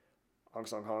 Ong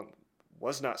Song Hong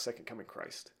was not second coming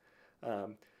Christ.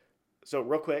 So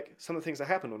real quick, some of the things that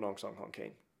happened when Ong Song Hong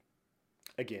came.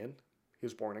 Again, he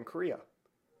was born in Korea.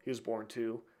 He was born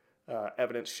to,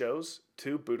 evidence shows,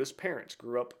 to Buddhist parents.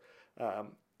 Grew up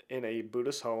in a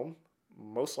Buddhist home,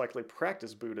 most likely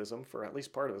practiced Buddhism for at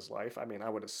least part of his life. I mean, I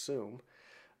would assume.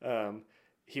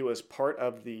 He was part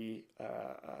of the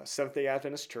Seventh-day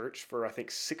Adventist Church for, I think,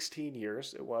 16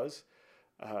 years it was.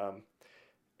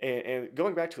 And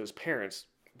going back to his parents,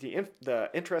 the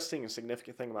interesting and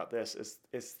significant thing about this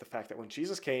is the fact that when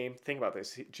Jesus came, think about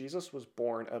this, Jesus was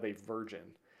born of a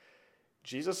virgin.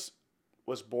 Jesus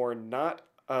was born not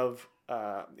of,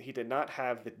 he did not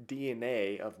have the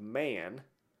DNA of man.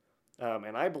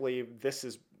 And I believe this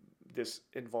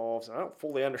involves, and I don't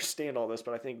fully understand all this,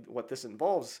 but I think what this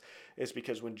involves is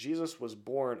because when Jesus was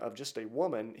born of just a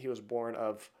woman, he was born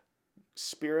of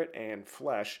spirit and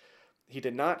flesh. He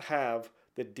did not have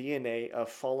the DNA of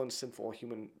fallen, sinful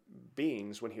human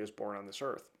beings when he was born on this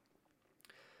earth.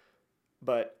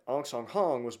 But Ong Song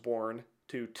Hong was born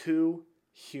to two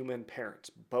human parents,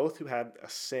 both who had a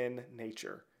sin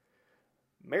nature.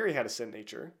 Mary had a sin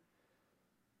nature,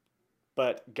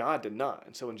 but God did not.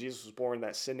 And so when Jesus was born,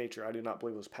 that sin nature, I do not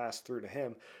believe was passed through to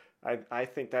him. I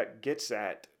think that gets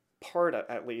at part,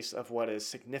 at least, of what is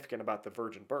significant about the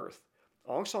virgin birth.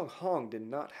 Ong Song Hong did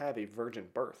not have a virgin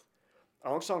birth.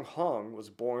 Ong Song Hong was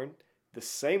born the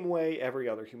same way every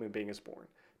other human being is born,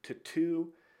 to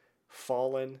two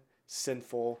fallen,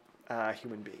 sinful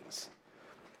human beings.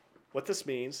 What this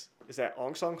means is that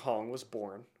Ong Song Hong was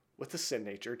born with a sin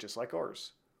nature just like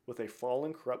ours, with a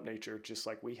fallen, corrupt nature just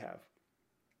like we have.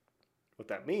 What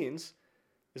that means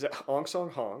is that Ong Song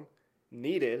Hong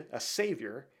needed a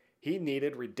savior. He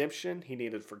needed redemption. He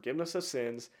needed forgiveness of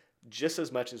sins just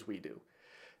as much as we do.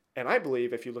 And I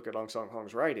believe if you look at Ong Song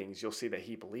Hong's writings, you'll see that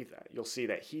he believed that. You'll see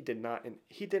that he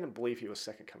didn't believe he was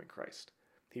second coming Christ.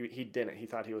 He didn't. He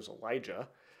thought he was Elijah.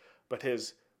 But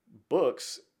his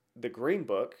books, the Green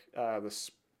Book, the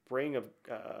Spring of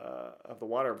the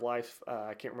Water of Life,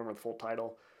 I can't remember the full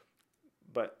title,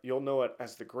 but you'll know it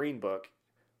as the Green Book,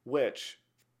 which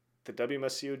the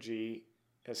WMSCOG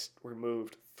has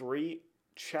removed 3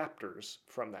 chapters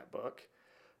from that book.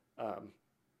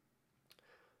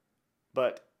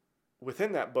 But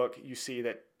within that book, you see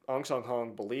that Ong Song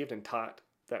Hong believed and taught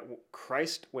that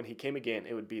Christ, when he came again,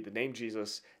 it would be the name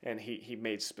Jesus, and he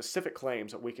made specific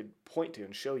claims that we could point to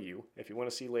and show you. If you want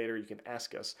to see later, you can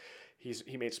ask us.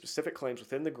 He made specific claims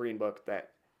within the Green Book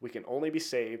that we can only be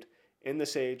saved in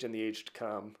this age and the age to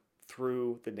come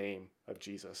through the name of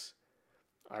Jesus.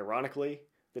 Ironically,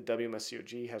 the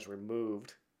WMSCOG has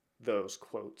removed those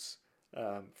quotes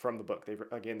from the book. They've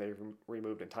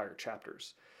removed entire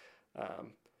chapters.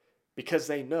 Because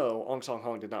they know Ong Song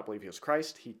Hong did not believe he was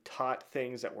Christ. He taught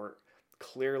things that were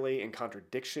clearly in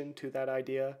contradiction to that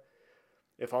idea.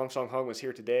 If Ong Song Hong was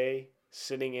here today,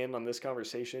 sitting in on this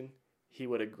conversation, he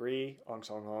would agree Ong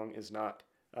Song Hong is not,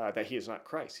 that he is not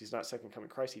Christ. He's not second coming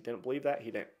Christ. He didn't believe that.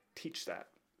 He didn't teach that.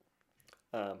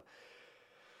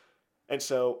 And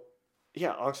so,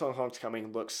 yeah, Ong Song Hong's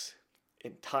coming looks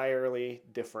entirely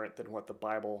different than what the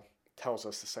Bible tells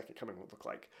us the second coming would look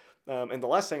like. And the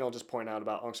last thing I'll just point out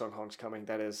about Ong Song Hong's coming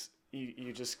that is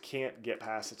you just can't get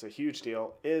past, it's a huge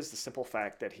deal, is the simple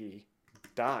fact that he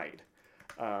died.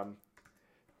 And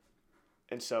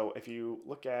so if you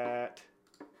look at,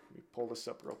 let me pull this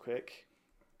up real quick.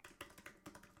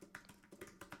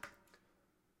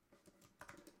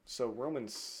 So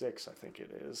Romans 6, I think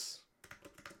it is,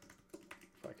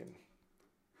 if I can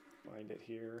find it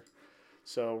here.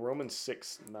 So Romans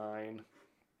 6:9. It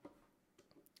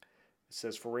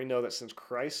says, "For we know that since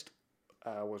Christ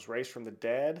was raised from the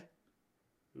dead,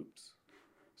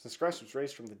 since Christ was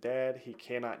raised from the dead, he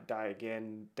cannot die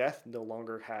again. Death no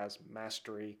longer has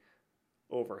mastery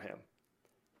over him."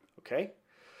 Okay?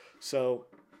 So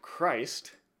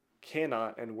Christ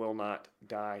cannot and will not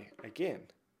die again.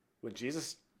 When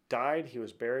Jesus died, he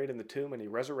was buried in the tomb, and he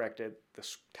resurrected.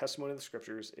 The testimony of the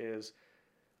scriptures is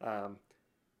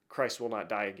Christ will not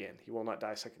die again. He will not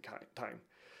die a second time.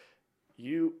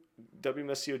 You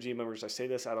WMSCOG members, I say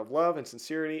this out of love and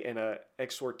sincerity and an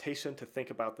exhortation to think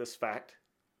about this fact.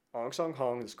 Ong Song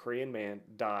Hong, this Korean man,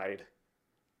 died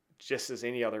just as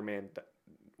any other man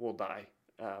will die.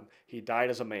 He died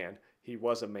as a man. He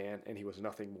was a man, and he was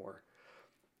nothing more.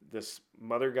 This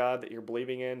mother god that you're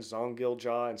believing in, Zong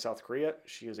Gil-ja in South Korea,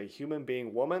 she is a human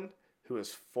being woman who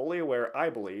is fully aware, I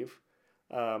believe.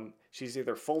 She's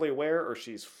either fully aware or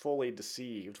she's fully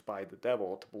deceived by the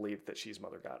devil to believe that she's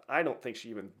Mother God. I don't think she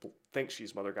even thinks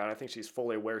she's Mother God. I think she's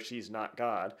fully aware she's not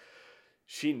God.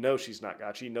 She knows she's not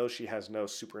God. She knows she has no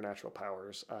supernatural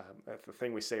powers. The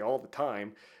thing we say all the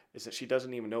time is that she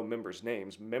doesn't even know members'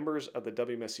 names. Members of the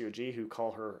WMSCOG who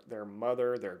call her their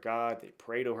mother, their God, they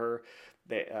pray to her,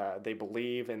 they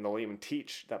believe, and they'll even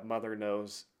teach that Mother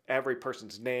knows every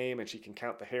person's name and she can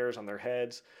count the hairs on their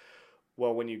heads.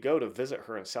 Well, when you go to visit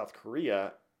her in South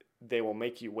Korea, they will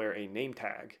make you wear a name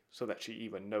tag so that she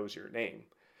even knows your name.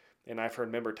 And I've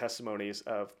heard member testimonies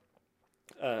of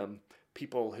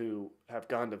people who have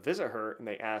gone to visit her, and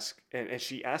they ask, and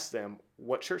she asks them,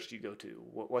 "What church do you go to?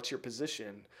 What's your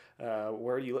position?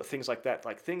 Where do you live?" Things like that,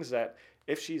 like things that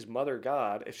if she's Mother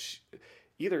God,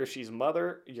 either if she's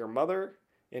your mother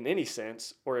in any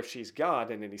sense, or if she's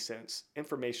God in any sense,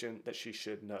 information that she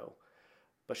should know,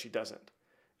 but she doesn't.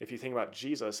 If you think about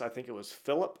Jesus, I think it was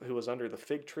Philip who was under the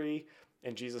fig tree,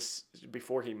 and Jesus,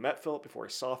 before he met Philip, before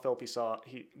he saw Philip,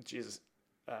 Jesus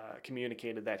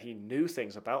communicated that he knew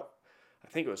things about, I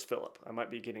think it was Philip. I might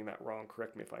be getting that wrong.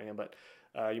 Correct me if I am, but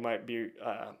you might be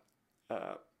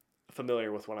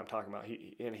familiar with what I'm talking about.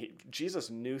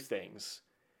 Jesus knew things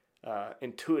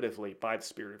intuitively by the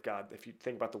Spirit of God. If you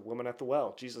think about the woman at the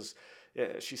well, Jesus,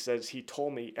 she says, he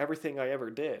told me everything I ever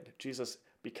did. Jesus,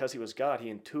 because he was God, he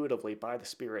intuitively by the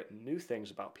Spirit knew things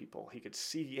about people. He could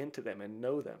see into them and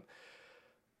know them.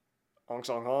 Ong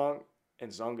Song Hong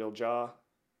and Zongil Jia,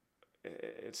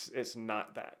 it's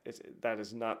not that. That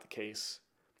is not the case.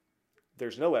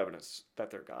 There's no evidence that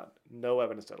they're God. No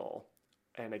evidence at all.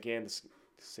 And again, the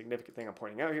significant thing I'm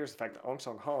pointing out here is the fact that Ong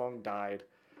Song Hong died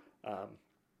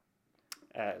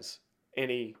as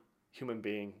any human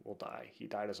being will die. He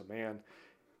died as a man.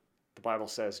 The Bible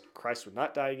says Christ would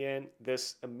not die again.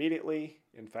 This immediately,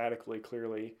 emphatically,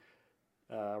 clearly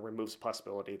removes the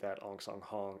possibility that Ong Song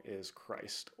Hong is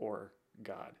Christ or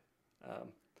God.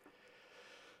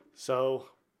 So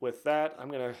with that, I'm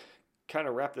going to kind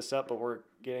of wrap this up, but we're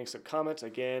getting some comments.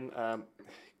 Again,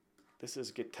 this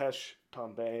is Gitesh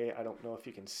Tombe. I don't know if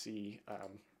you can see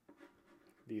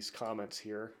these comments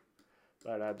here,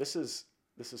 but this is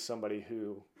somebody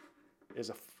who is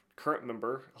a current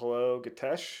member. Hello,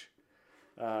 Gitesh.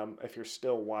 If you're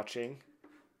still watching,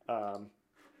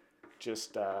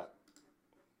 just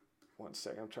one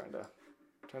second. I'm trying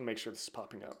to make sure this is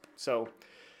popping up. So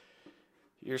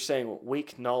you're saying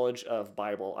weak knowledge of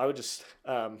Bible. I would just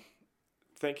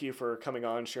thank you for coming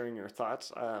on, sharing your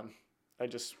thoughts. I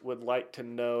just would like to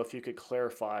know if you could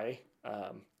clarify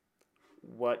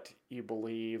what you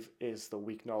believe is the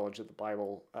weak knowledge of the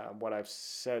Bible, what I've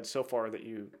said so far that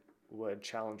you would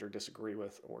challenge or disagree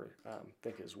with or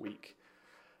think is weak.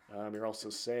 You're also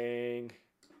saying,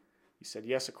 you said,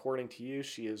 yes, according to you,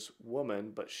 she is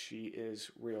woman, but she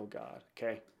is real God.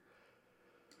 Okay.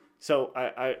 So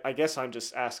I guess I'm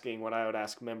just asking what I would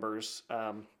ask members,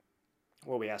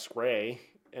 what we ask Ray,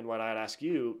 and what I'd ask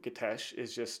you, Gitesh,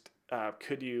 is just,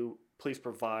 could you please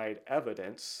provide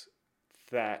evidence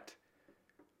that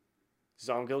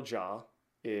Zongil Jia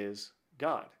is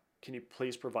God? Can you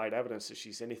please provide evidence that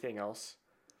she's anything else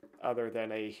other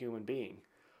than a human being?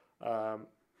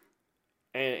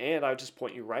 And I just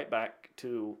point you right back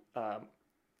to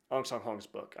Ong Song Hong's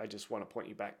book. I just want to point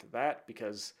you back to that,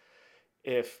 because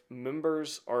if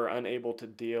members are unable to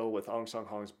deal with Ong Song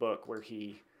Hong's book, where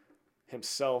he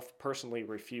himself personally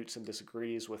refutes and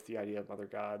disagrees with the idea of Mother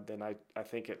God, then I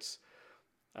think it's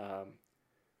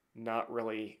not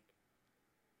really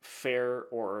fair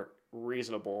or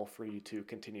reasonable for you to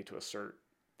continue to assert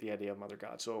the idea of Mother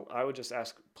God. So I would just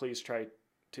ask, please try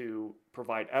to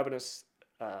provide evidence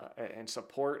and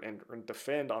support and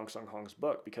defend Ong Song Hong's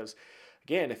book, because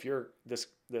again, if you're this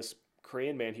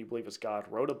Korean man who you believe is God,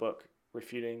 wrote a book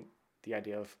refuting the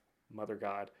idea of Mother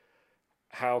God,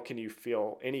 how can you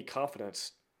feel any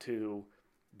confidence to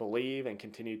believe and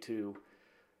continue to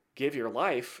give your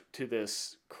life to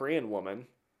this Korean woman,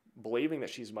 believing that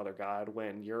she's Mother God,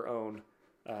 when your own,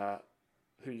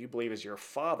 who you believe is your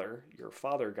father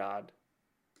God,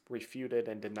 refuted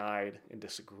and denied and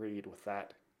disagreed with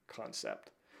that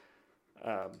concept?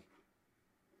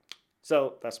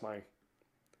 So that's my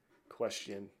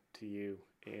question to you.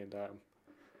 And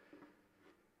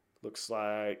looks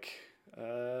like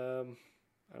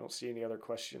I don't see any other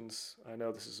questions. I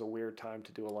know this is a weird time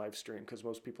to do a live stream because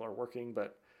most people are working,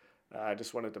 but I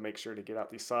just wanted to make sure to get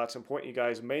out these thoughts and point you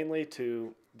guys mainly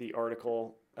to the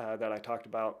article that I talked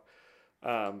about,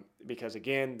 because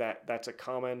again, that's a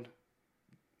common,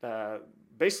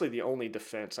 basically the only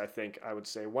defense, I think I would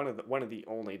say one of the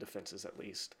only defenses, at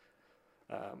least,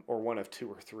 or one of two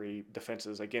or three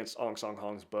defenses against Ong Song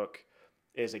Hong's book,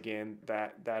 is again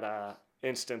that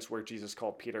instance where Jesus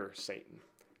called Peter Satan.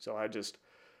 So I just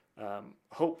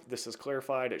hope this is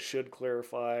clarified. It should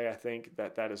clarify. I think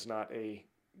that is not a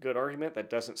good argument.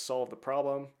 That doesn't solve the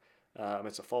problem.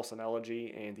 It's a false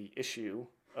analogy, and the issue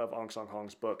of Ong Song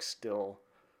Hong's book still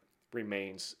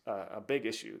remains a big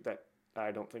issue that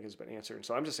I don't think has been answered. And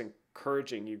so I'm just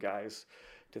encouraging you guys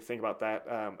to think about that.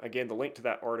 Again, the link to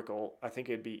that article, I think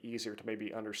it'd be easier to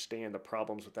maybe understand the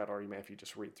problems with that argument if you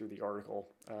just read through the article.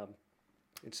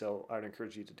 And so I would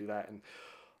encourage you to do that. And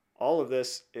all of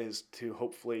this is to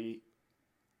hopefully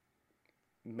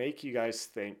make you guys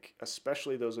think,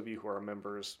 especially those of you who are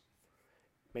members,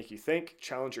 make you think,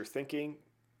 challenge your thinking.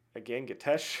 Again,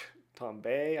 Gitesh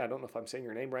Tombe, I don't know if I'm saying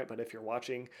your name right, but if you're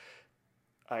watching,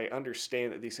 I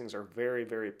understand that these things are very,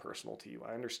 very personal to you.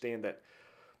 I understand that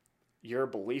your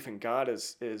belief in God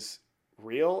is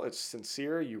real. It's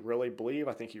sincere. You really believe.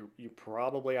 I think you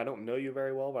probably, I don't know you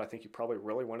very well, but I think you probably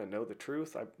really want to know the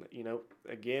truth.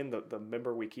 Again, the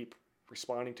member we keep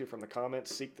responding to from the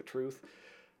comments, seek the truth.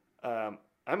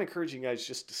 I'm encouraging you guys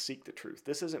just to seek the truth.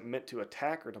 This isn't meant to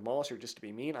attack or demolish or just to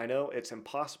be mean. I know it's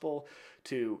impossible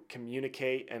to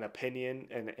communicate an opinion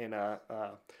and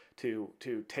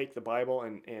to take the Bible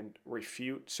and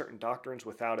refute certain doctrines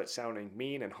without it sounding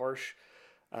mean and harsh.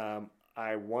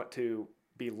 I want to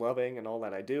be loving in all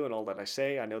that I do and all that I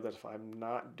say. I know that if I'm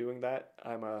not doing that,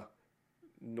 I'm a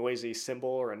noisy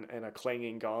cymbal and a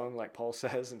clanging gong, like Paul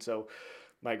says. And so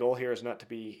my goal here is not to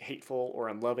be hateful or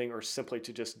unloving or simply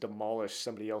to just demolish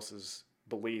somebody else's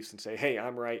beliefs and say, hey,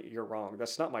 I'm right, you're wrong.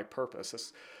 That's not my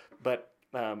purpose. But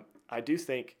I do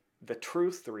think the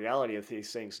truth, the reality of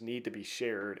these things need to be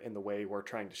shared in the way we're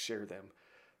trying to share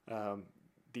them.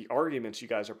 The arguments you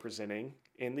guys are presenting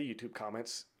in the YouTube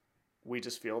comments, we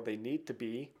just feel they need to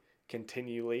be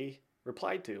continually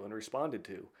replied to and responded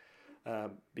to.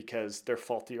 Because they're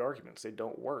faulty arguments. They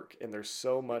don't work. And there's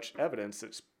so much evidence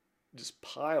that's just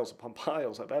piles upon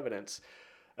piles of evidence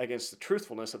against the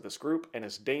truthfulness of this group, and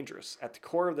it's dangerous. At the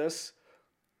core of this,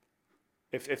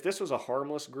 if this was a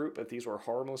harmless group, if these were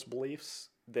harmless beliefs,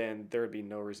 then there would be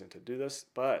no reason to do this.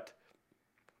 But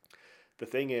the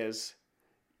thing is,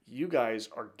 you guys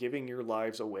are giving your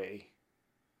lives away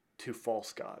to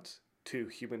false gods, to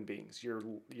human beings.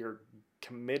 You're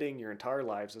committing your entire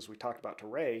lives, as we talked about to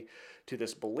Ray, to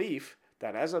this belief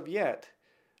that as of yet,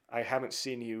 I haven't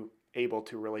seen you able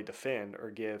to really defend or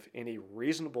give any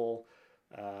reasonable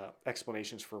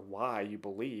explanations for why you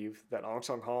believe that Aung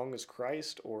San Hong is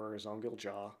Christ or Zongil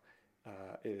Jia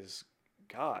is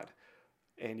God.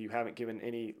 And you haven't given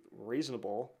any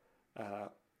reasonable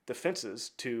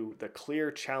defenses to the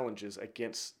clear challenges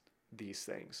against these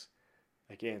things.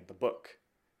 Again, the book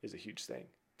is a huge thing.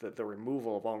 The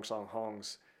removal of Aung San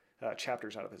Hong's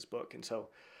chapters out of his book. And so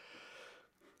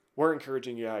we're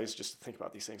encouraging you guys just to think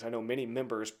about these things. I know many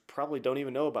members probably don't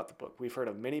even know about the book. We've heard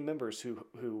of many members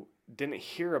who didn't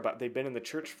hear about, they've been in the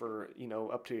church for,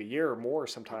 up to a year or more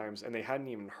sometimes, and they hadn't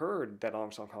even heard that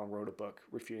Aung San Hong wrote a book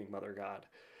refuting Mother God.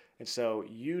 And so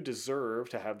you deserve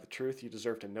to have the truth. You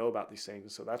deserve to know about these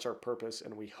things. So that's our purpose.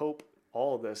 And we hope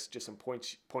all of this just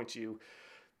points you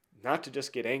not to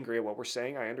just get angry at what we're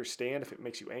saying. I understand if it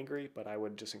makes you angry, but I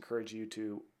would just encourage you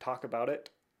to talk about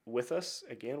it with us.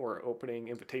 Again, we're opening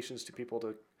invitations to people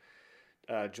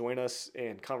to join us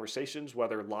in conversations,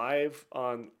 whether live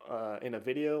on in a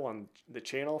video on the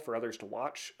channel for others to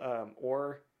watch,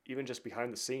 or even just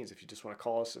behind the scenes. If you just want to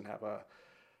call us and have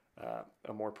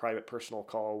a more private, personal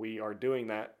call, we are doing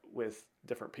that with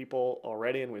different people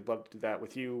already, and we'd love to do that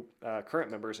with you, current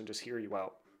members, and just hear you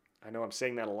out. I know I'm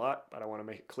saying that a lot, but I want to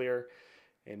make it clear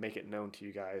and make it known to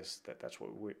you guys that that's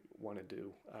what we want to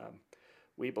do.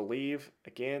 We believe,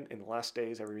 again, in the last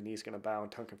days, every knee is going to bow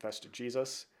and tongue confess to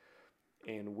Jesus.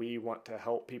 And we want to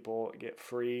help people get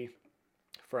free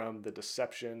from the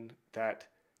deception that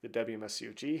the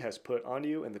WMSCOG has put on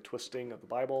you and the twisting of the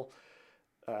Bible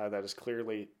that has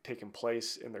clearly taken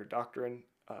place in their doctrine.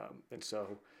 And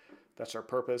so that's our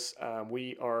purpose.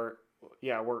 We're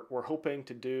hoping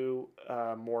to do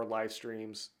more live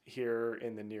streams here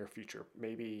in the near future,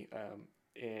 maybe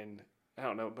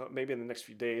maybe in the next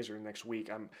few days or next week.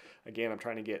 I'm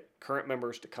trying to get current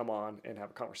members to come on and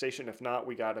have a conversation. If not,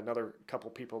 we got another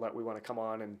couple people that we want to come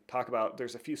on and talk about.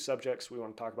 There's a few subjects we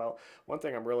want to talk about. One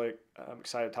thing I'm really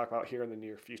excited to talk about here in the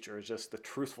near future is just the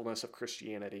truthfulness of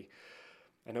Christianity.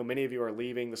 I know many of you are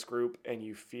leaving this group and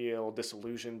you feel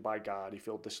disillusioned by God. You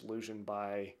feel disillusioned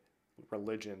by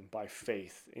religion, by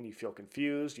faith, and you feel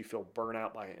confused. You feel burnt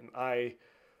out by it. And I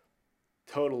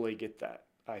totally get that.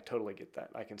 I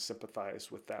can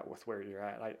sympathize with that, with where you're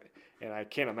at. I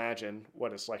can't imagine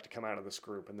what it's like to come out of this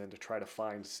group and then to try to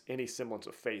find any semblance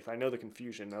of faith. I know the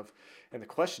confusion and the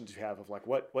questions you have of like,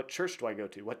 what church do I go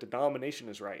to? What denomination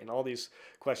is right? And all these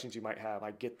questions you might have. I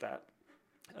get that.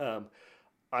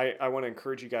 I want to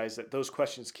encourage you guys that those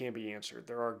questions can be answered.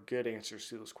 There are good answers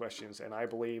to those questions. And I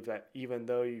believe that even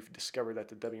though you've discovered that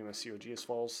the WMSCOG is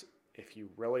false, if you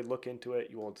really look into it,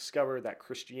 you will discover that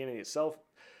Christianity itself,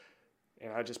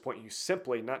 and I just point you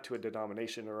simply not to a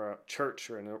denomination or a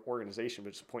church or an organization,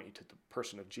 but just point you to the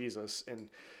person of Jesus and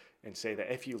say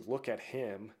that if you look at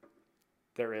him,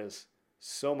 there is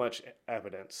so much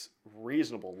evidence,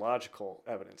 reasonable, logical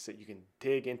evidence that you can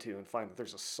dig into and find that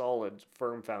there's a solid,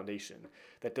 firm foundation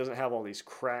that doesn't have all these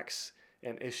cracks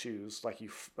and issues like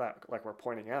we're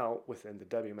pointing out within the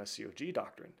WMSCOG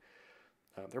doctrine.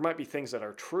 There might be things that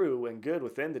are true and good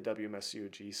within the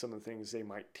WMSCOG, some of the things they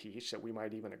might teach that we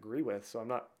might even agree with. So I'm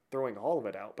not throwing all of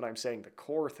it out, but I'm saying the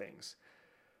core things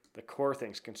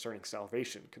concerning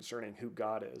salvation, concerning who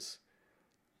God is.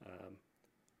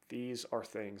 These are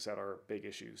things that are big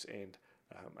issues. And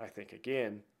I think,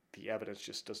 again, the evidence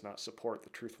just does not support the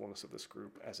truthfulness of this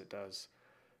group as it does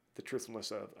the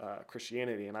truthfulness of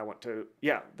Christianity. And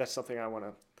that's something I want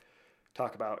to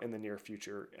talk about in the near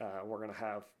future. We're going to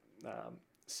have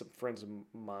some friends of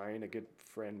mine, a good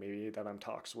friend maybe that I'm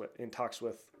in talks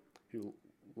with, who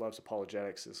loves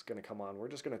apologetics, is going to come on. We're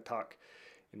just going to talk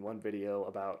in one video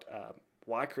about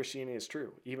why Christianity is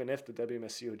true, even if the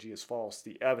WMSCOG is false.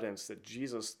 The evidence that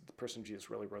Jesus, the person Jesus,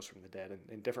 really rose from the dead,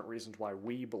 and different reasons why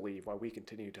we believe, why we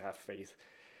continue to have faith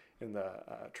in the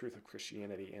truth of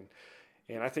Christianity.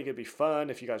 And I think it'd be fun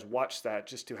if you guys watch that,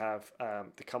 just to have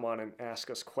to come on and ask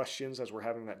us questions as we're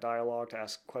having that dialogue, to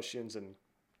ask questions and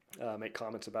make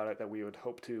comments about it that we would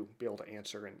hope to be able to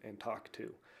answer and talk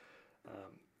to.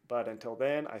 But until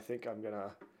then, I think I'm going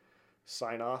to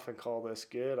sign off and call this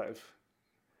good. I've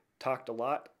talked a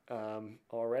lot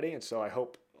already, and so I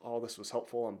hope all this was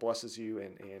helpful and blesses you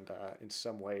and in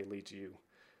some way leads you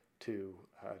to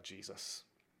Jesus.